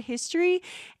hard history,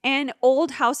 and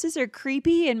old houses are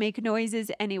creepy and make noises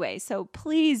anyway. So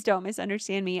please don't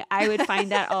misunderstand me. I would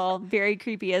find that all very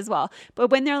creepy as well. But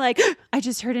when they're like, I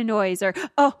just heard a noise, or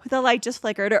oh, the light just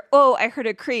flickered, or oh, I heard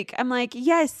a creak, I'm like,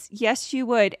 yes, you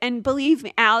would. And believe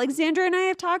me, Alexandra and I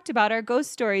have talked about our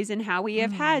ghost stories and how we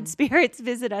have had spirits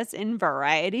visit us in a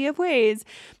variety of ways.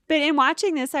 But in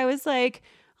watching this, I was like,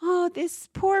 oh, this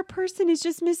poor person is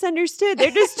just misunderstood. They're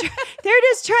just trying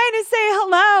to say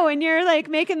hello, and you're like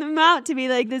making them out to be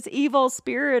like this evil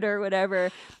spirit or whatever.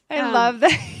 I love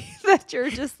that you're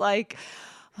just like,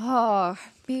 oh,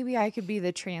 maybe I could be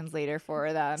the translator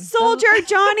for them. Soldier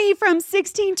Johnny from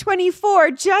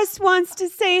 1624 just wants to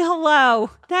say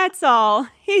hello. That's all.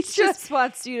 He just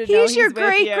wants you to know he's your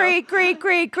great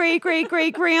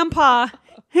grandpa,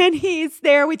 and he's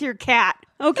there with your cat.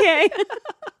 Okay.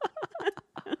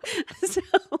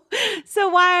 So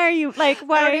why are you like,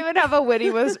 why? I don't even have a witty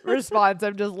response.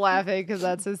 I'm just laughing because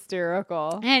that's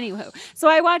hysterical. Anywho, so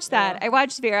I watched that. Yeah. I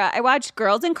watched Vera. I watched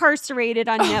Girls Incarcerated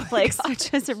on Netflix,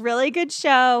 which was a really good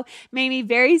show. Made me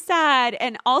very sad,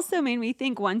 and also made me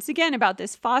think once again about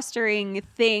this fostering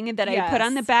thing that I put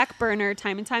on the back burner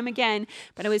time and time again.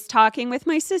 But I was talking with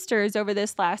my sisters over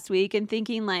this last week and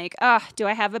thinking like, do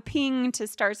I have a ping to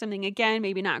start something again?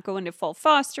 Maybe not go into full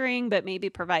fostering, but maybe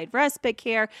provide respite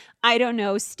care. I don't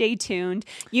know. Stay tuned.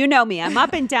 You know me. I'm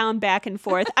up and down, back and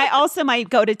forth. I also might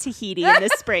go to Tahiti in the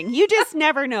spring. You just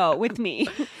never know with me.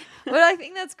 Well, I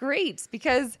think that's great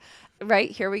because, right,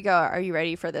 here we go. Are you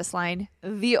ready for this line?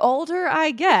 The older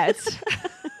I get,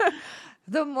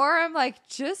 the more I'm like,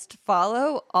 just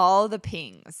follow all the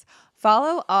pings.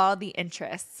 Follow all the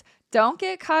interests. Don't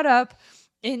get caught up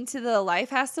into the life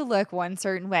has to look one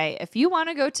certain way. If you want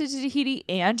to go to Tahiti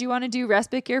and you want to do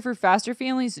respite care for foster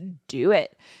families, do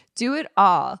it. Do it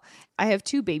all. I have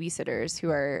 2 babysitters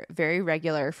who are very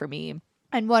regular for me.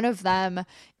 And one of them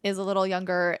is a little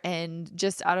younger and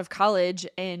just out of college.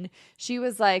 And she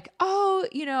was like, oh,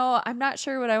 I'm not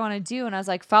sure what I want to do. And I was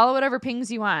like, follow whatever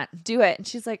pings you want. Do it. And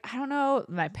she's like, I don't know.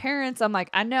 My parents. I'm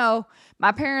like, I know.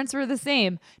 My parents were the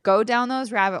same. Go down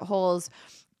those rabbit holes.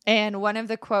 And one of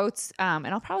the quotes, and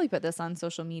I'll probably put this on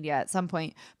social media at some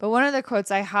point, but one of the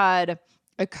quotes I had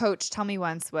a coach tell me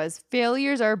once was,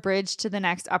 failures are a bridge to the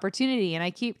next opportunity. And I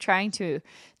keep trying to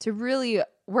really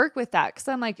work with that because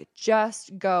I'm like,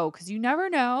 just go, because you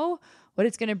never know what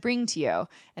it's going to bring to you.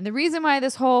 And the reason why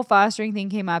this whole fostering thing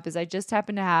came up is I just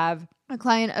happened to have a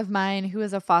client of mine who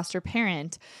is a foster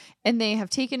parent, and they have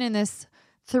taken in this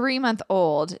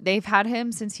 3-month-old. They've had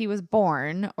him since he was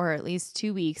born, or at least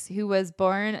 2 weeks, who was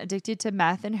born addicted to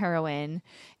meth and heroin.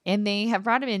 And they have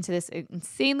brought him into this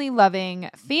insanely loving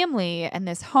family and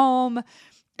this home.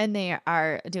 And they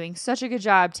are doing such a good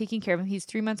job taking care of him. He's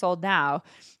 3 months old now.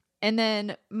 And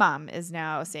then mom is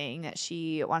now saying that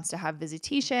she wants to have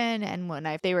visitation. And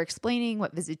when they were explaining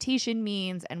what visitation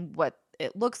means and what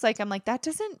it looks like, I'm like, that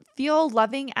doesn't feel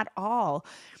loving at all.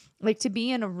 Like to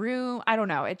be in a room, I don't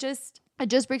know. It just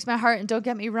breaks my heart. And don't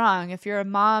get me wrong, if you're a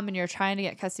mom and you're trying to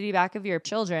get custody back of your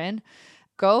children,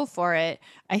 go for it.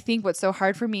 I think what's so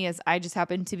hard for me is I just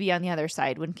happen to be on the other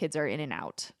side when kids are in and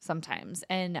out sometimes.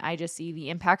 And I just see the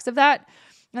impacts of that.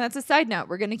 And that's a side note.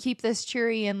 We're going to keep this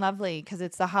cheery and lovely because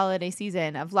it's the holiday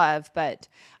season of love. But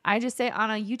I just say,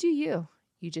 Anna, you do you.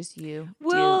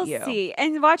 We'll see.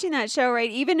 And watching that show, right,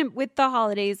 even with the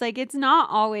holidays, like it's not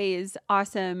always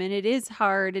awesome and it is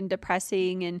hard and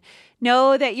depressing, and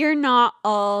know that you're not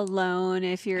alone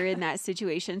if you're in that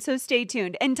situation. So stay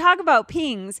tuned. And talk about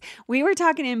pings. We were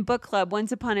talking in book club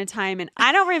once upon a time, and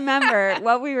I don't remember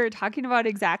what we were talking about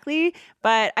exactly,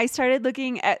 but I started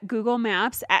looking at Google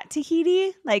Maps at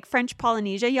Tahiti, like French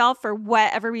Polynesia, y'all, for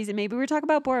whatever reason. Maybe we were talking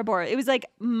about Bora Bora. It was like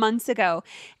months ago.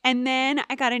 And then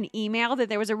I got an email that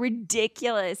there was a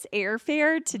ridiculous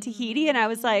airfare to Tahiti. And I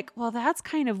was like, well, that's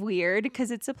kind of weird because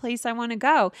it's a place I want to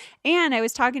go. And I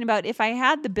was talking about if I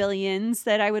had the billions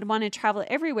that I would want to travel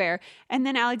everywhere. And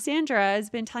then Alexandra has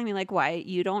been telling me like, why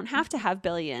you don't have to have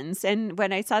billions. And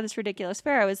when I saw this ridiculous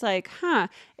fare, I was like,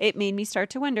 it made me start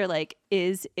to wonder, like,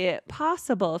 is it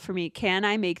possible for me? Can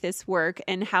I make this work?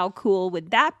 And how cool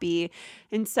would that be?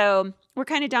 And so we're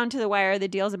kind of down to the wire. The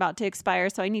deal's about to expire.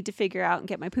 So I need to figure out and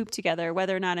get my poop together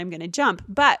whether or not I'm going to jump.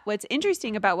 But what's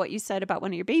interesting about what you said about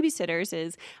one of your babysitters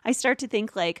is I start to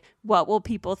think like, what will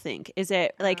people think? Is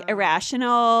it like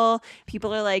irrational?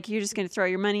 People are like, you're just going to throw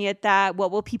your money at that.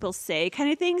 What will people say kind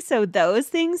of thing? So those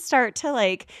things start to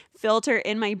like filter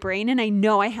in my brain. And I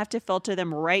know I have to filter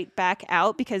them right back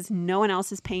out because no one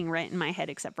else is paying rent in my head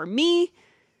except for me.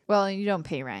 Well, you don't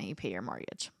pay rent, you pay your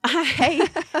mortgage. I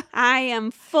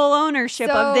am full ownership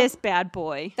of this bad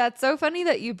boy. That's so funny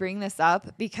that you bring this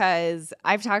up because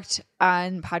I've talked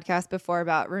on podcasts before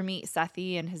about Ramit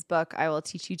Sethi and his book, I Will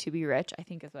Teach You to Be Rich, I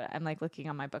think is what I'm like looking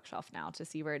on my bookshelf now to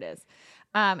see where it is.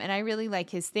 And I really like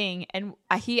his thing. And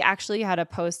he actually had a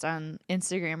post on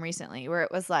Instagram recently where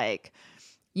it was like,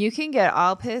 you can get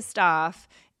all pissed off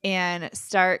and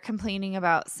start complaining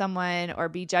about someone or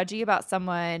be judgy about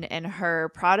someone and her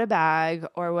Prada bag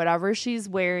or whatever she's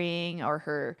wearing or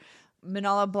her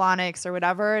Manila Blahniks or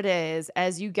whatever it is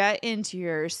as you get into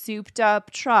your souped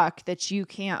up truck that you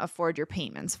can't afford your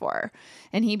payments for.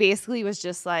 And he basically was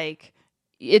just like,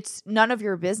 it's none of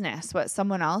your business what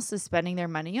someone else is spending their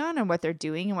money on and what they're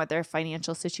doing and what their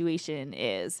financial situation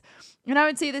is. And I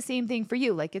would say the same thing for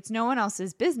you. Like, it's no one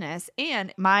else's business.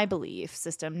 And my belief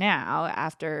system now,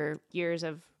 after years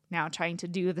of now trying to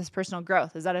do this personal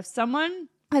growth, is that if someone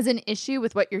has an issue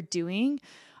with what you're doing,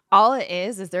 all it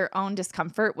is their own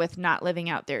discomfort with not living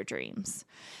out their dreams.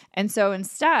 And so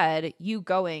instead, you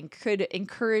going could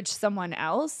encourage someone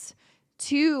else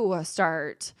to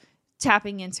start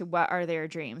tapping into what are their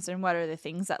dreams and what are the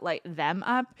things that light them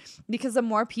up. Because the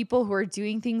more people who are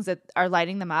doing things that are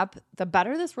lighting them up, the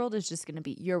better this world is just going to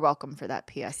be. You're welcome for that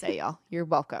PSA, y'all. You're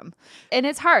welcome. And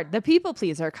it's hard. The people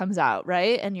pleaser comes out,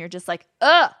 right? And you're just like,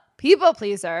 people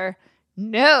pleaser.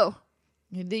 No.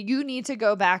 You need to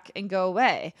go back and go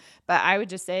away. But I would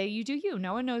just say you do you.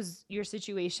 No one knows your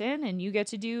situation and you get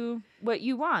to do what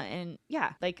you want. And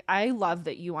yeah, like I love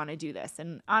that you want to do this.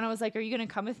 And Anna was like, are you going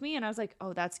to come with me? And I was like,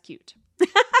 oh, that's cute.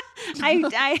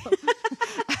 I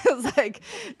was like,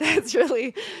 that's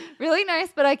really, really nice,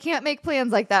 but I can't make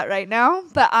plans like that right now.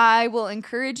 But I will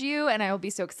encourage you and I will be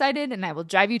so excited and I will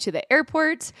drive you to the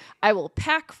airport. I will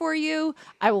pack for you.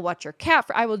 I will watch your cat.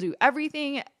 I will do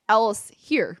everything else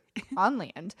here on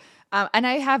land. And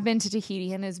I have been to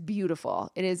Tahiti and it's beautiful.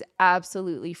 It is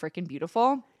absolutely freaking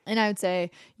beautiful. And I would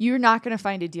say you're not going to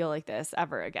find a deal like this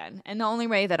ever again. And the only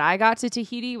way that I got to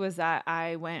Tahiti was that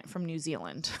I went from New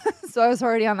Zealand. So I was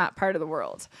already on that part of the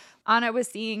world. Anna was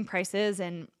seeing prices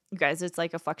and you guys, it's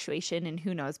like a fluctuation and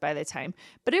who knows by the time.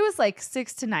 But it was like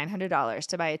 $600 to $900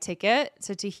 to buy a ticket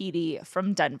to Tahiti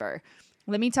from Denver.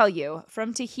 Let me tell you,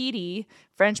 from Tahiti,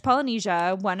 French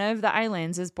Polynesia, one of the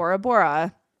islands is Bora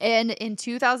Bora. And in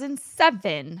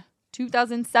 2007,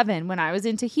 when I was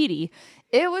in Tahiti,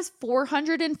 it was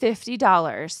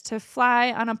 $450 to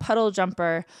fly on a puddle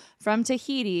jumper from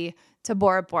Tahiti to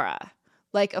Bora Bora,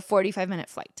 like a 45-minute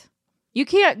flight. You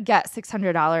can't get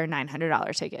 $600,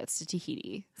 $900 tickets to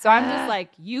Tahiti. So I'm just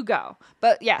like, you go.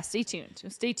 But yeah, stay tuned.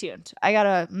 Stay tuned. I got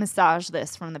to massage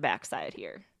this from the backside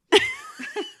here.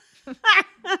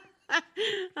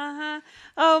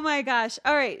 Oh my gosh.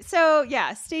 All right. So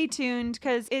yeah, stay tuned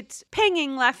because it's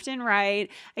pinging left and right.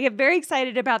 I get very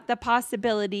excited about the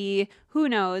possibility. Who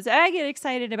knows? I get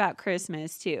excited about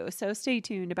Christmas too. So stay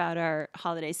tuned about our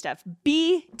holiday stuff.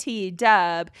 BT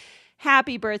Dub.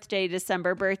 Happy birthday,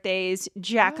 December birthdays.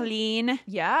 Jacqueline.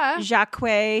 Yeah. Jacque.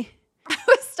 I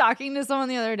was talking to someone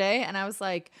the other day and I was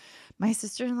like, my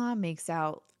sister-in-law makes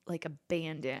out like a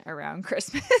bandit around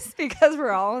Christmas because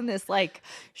we're all in this like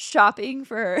shopping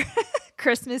for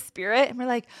Christmas spirit. And we're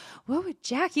like, what would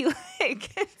Jackie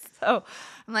like? And so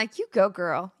I'm like, you go,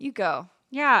 girl, you go.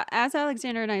 Yeah. As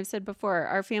Alexander and I have said before,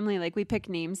 our family, like we pick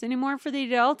names anymore for the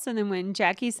adults. And then when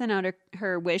Jackie sent out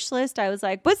her wish list, I was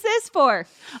like, what's this for?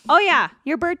 Oh yeah,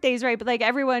 your birthday's right. But like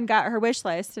everyone got her wish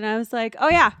list. And I was like, oh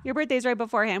yeah, your birthday's right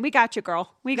beforehand. We got you,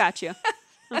 girl. We got you.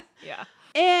 Yeah.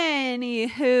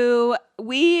 Anywho,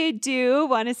 we do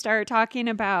want to start talking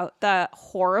about the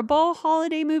horrible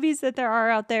holiday movies that there are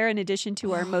out there in addition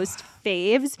to our most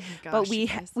faves. But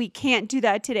we can't do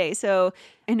that today. So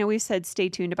I know we've said stay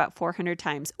tuned about 400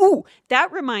 times. Ooh,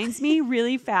 that reminds me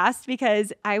really fast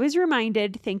because I was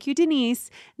reminded, thank you,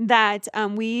 Denise, that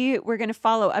we were going to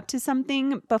follow up to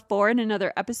something before in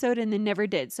another episode and then never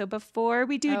did. So before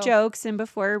we do jokes and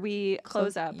before we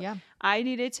close up, I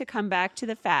needed to come back to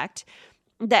the fact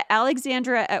that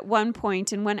Alexandra at one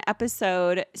point in one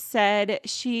episode said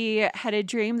she had a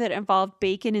dream that involved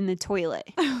bacon in the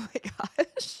toilet. Oh my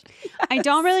gosh. Yes. I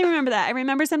don't really remember that. I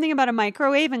remember something about a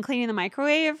microwave and cleaning the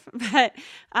microwave, but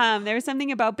there was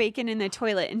something about bacon in the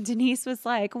toilet. And Denise was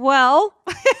like, well,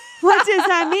 what does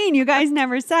that mean? You guys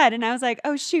never said. And I was like,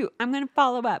 oh, shoot, I'm going to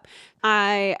follow up.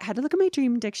 I had to look at my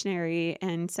dream dictionary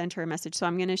and send her a message. So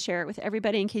I'm going to share it with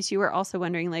everybody in case you were also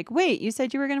wondering, like, wait, you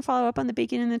said you were going to follow up on the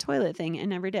bacon in the toilet thing and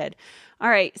never did. All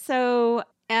right. So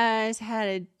I had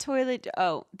a toilet.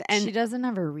 Oh, and she doesn't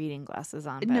have her reading glasses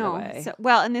on, by the way. So,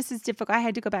 well, and this is difficult. I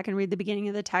had to go back and read the beginning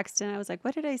of the text and I was like,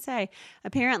 what did I say?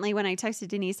 Apparently, when I texted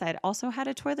Denise, I had also had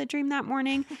a toilet dream that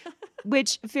morning,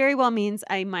 which very well means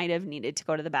I might have needed to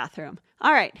go to the bathroom.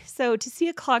 All right. So to see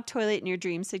a clogged toilet in your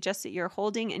dream suggests that you're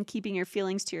holding and keeping your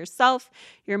feelings to yourself.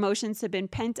 Your emotions have been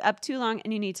pent up too long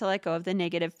and you need to let go of the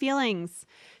negative feelings.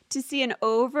 To see an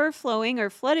overflowing or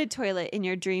flooded toilet in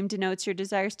your dream denotes your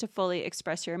desires to fully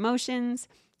express your emotions.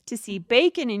 To see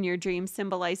bacon in your dream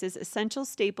symbolizes essential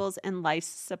staples and life's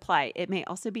supply. It may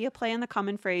also be a play on the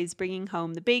common phrase, bringing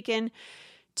home the bacon,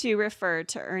 to refer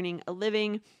to earning a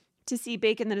living. To see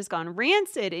bacon that has gone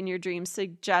rancid in your dream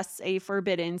suggests a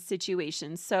forbidden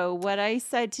situation. So what I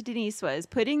said to Denise was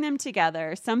putting them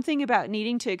together, something about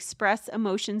needing to express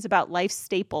emotions about life's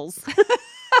staples.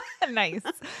 Nice.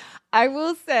 I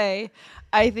will say,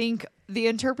 I think the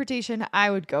interpretation I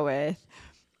would go with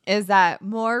is that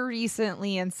more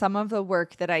recently in some of the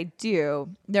work that I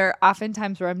do, there are often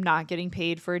times where I'm not getting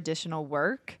paid for additional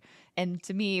work. And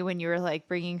to me, when you were like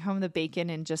bringing home the bacon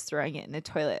and just throwing it in the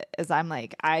toilet, is I'm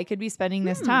like, I could be spending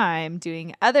this time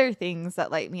doing other things that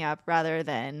light me up rather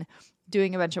than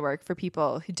doing a bunch of work for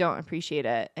people who don't appreciate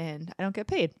it and I don't get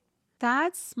paid.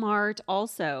 That's smart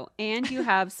also. And you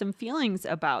have some feelings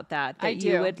about that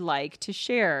you would like to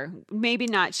share. Maybe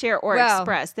not share or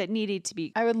express that needed to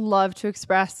be. I would love to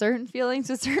express certain feelings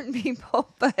with certain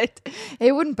people, but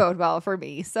it wouldn't bode well for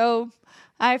me. So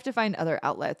I have to find other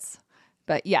outlets.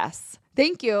 But yes,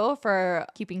 thank you for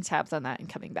keeping tabs on that and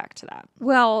coming back to that.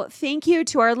 Well, thank you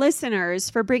to our listeners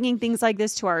for bringing things like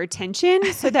this to our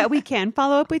attention so that we can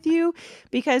follow up with you,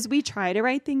 because we try to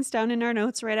write things down in our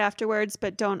notes right afterwards,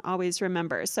 but don't always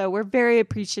remember. So we're very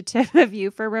appreciative of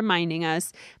you for reminding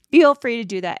us. Feel free to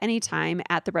do that anytime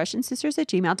at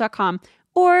therussiansisters@gmail.com.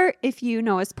 Or if you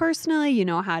know us personally, you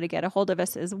know how to get a hold of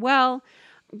us as well.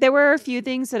 There were a few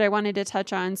things that I wanted to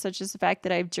touch on, such as the fact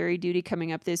that I have jury duty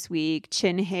coming up this week,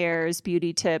 chin hairs,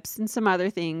 beauty tips, and some other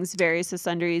things, various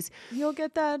sundries. You'll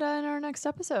get that in our next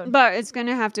episode. But it's going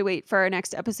to have to wait for our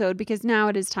next episode because now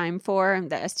it is time for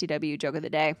the STW joke of the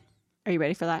day. Are you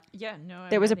ready for that? Yeah, no,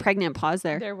 There was a pregnant pause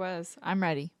there. There was. I'm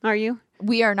ready. Are you?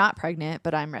 We are not pregnant,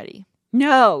 but I'm ready.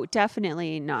 No,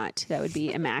 definitely not. That would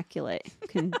be immaculate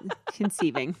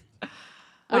conceiving.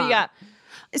 What do you got?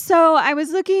 So I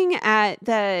was looking at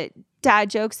the dad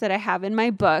jokes that I have in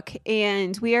my book,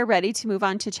 and we are ready to move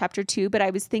on to chapter 2, but I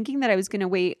was thinking that I was going to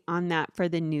wait on that for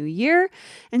the new year.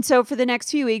 And so for the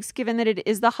next few weeks, given that it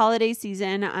is the holiday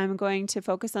season, I'm going to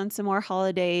focus on some more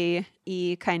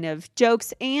holiday-y kind of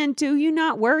jokes. And do you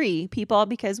not worry, people,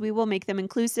 because we will make them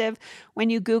inclusive. When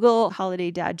you Google holiday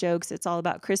dad jokes, it's all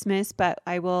about Christmas, but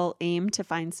I will aim to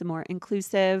find some more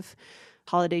inclusive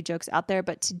holiday jokes out there.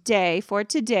 But for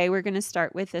today, we're going to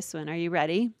start with this one. Are you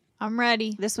ready? I'm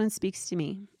ready. This one speaks to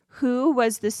me. Who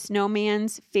was the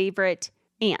snowman's favorite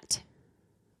ant?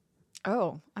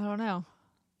 Oh, I don't know.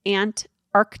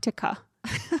 Antarctica.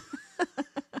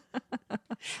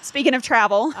 Speaking of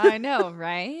travel. I know,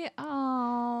 right?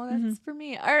 Oh, that's for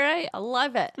me. All right. I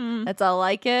love it. That's I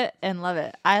like it and love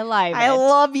it. I love it. I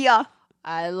love ya.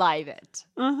 I love it.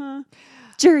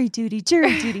 Jury duty,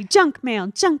 junk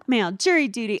mail, jury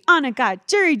duty, on a God,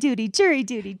 jury duty,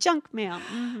 junk mail.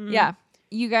 Yeah.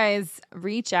 You guys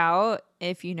reach out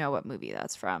if you know what movie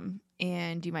that's from,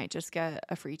 and you might just get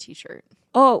a free t-shirt.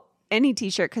 Oh, any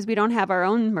t-shirt, because we don't have our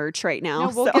own merch right now.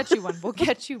 No, we'll get you one. We'll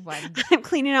get you one. I'm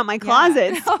cleaning out my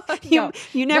closet. Yeah.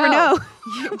 You never know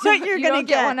what you're going to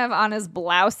get. One of Anna's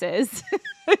blouses.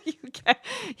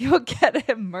 You'll get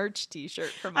a merch t-shirt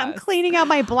from us. I'm cleaning out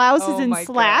my blouses and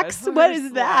slacks. God. What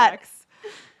is that?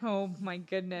 Oh my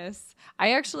goodness.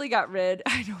 I actually got rid,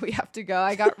 I know we have to go.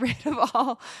 I got rid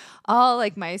of all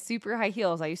like my super high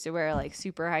heels. I used to wear like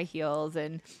super high heels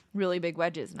and really big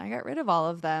wedges, and I got rid of all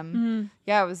of them.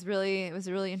 Yeah, it was really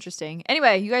interesting.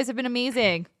 Anyway, you guys have been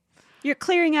amazing. You're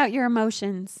clearing out your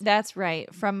emotions. That's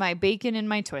right. From my bacon in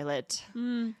my toilet.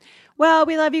 Well,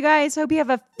 we love you guys. Hope you have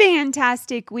a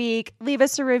fantastic week. Leave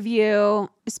us a review,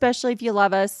 especially if you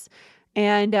love us.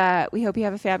 And we hope you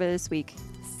have a fabulous week.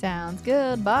 Sounds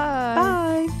good. Bye.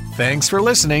 Bye. Thanks for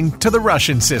listening to the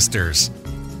Russian Sisters.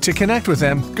 To connect with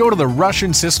them, go to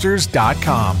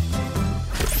therussiansisters.com.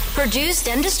 Produced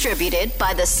and distributed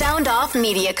by the Sound Off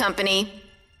Media Company.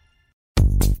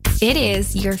 It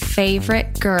is your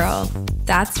favorite girl.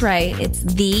 That's right. It's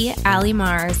the Allie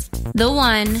Mars, the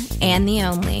one and the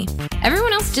only.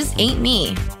 Everyone else just ain't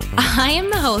me. I am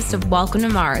the host of Welcome to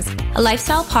Mars, a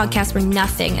lifestyle podcast where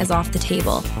nothing is off the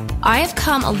table. I have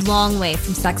come a long way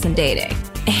from sex and dating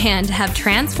and have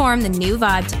transformed the new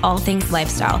vibe to all things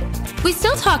lifestyle. We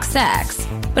still talk sex,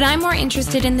 but I'm more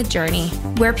interested in the journey,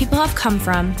 where people have come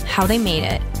from, how they made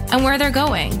it, and where they're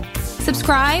going.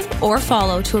 Subscribe or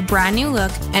follow to a brand new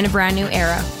look and a brand new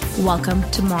era. Welcome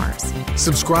to Mars.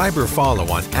 Subscribe or follow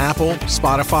on Apple,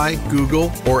 Spotify,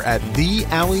 Google, or at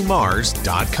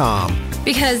thealliemars.com.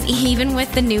 Because even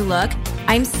with the new look,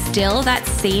 I'm still that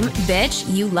same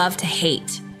bitch you love to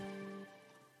hate.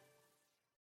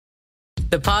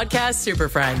 The Podcast Super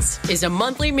Friends is a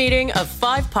monthly meeting of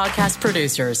 5 podcast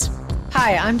producers.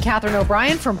 Hi, I'm Katherine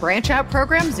O'Brien from Branch Out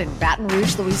Programs in Baton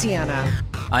Rouge, Louisiana.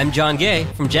 I'm John Gay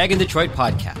from Jag and Detroit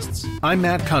Podcasts. I'm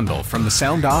Matt Kundle from the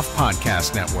Sound Off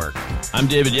Podcast Network. I'm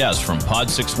David Yaz from Pod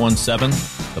 617,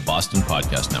 the Boston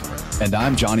Podcast Network. And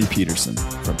I'm Johnny Peterson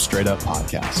from Straight Up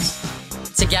Podcasts.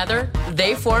 Together,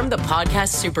 they form the Podcast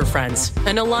Super Friends,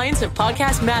 an alliance of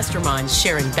podcast masterminds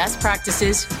sharing best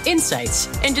practices, insights,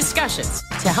 and discussions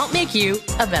to help make you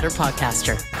a better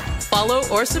podcaster. Follow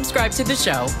or subscribe to the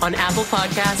show on Apple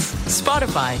Podcasts,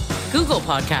 Spotify, Google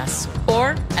Podcasts,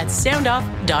 or at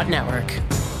soundoff.network.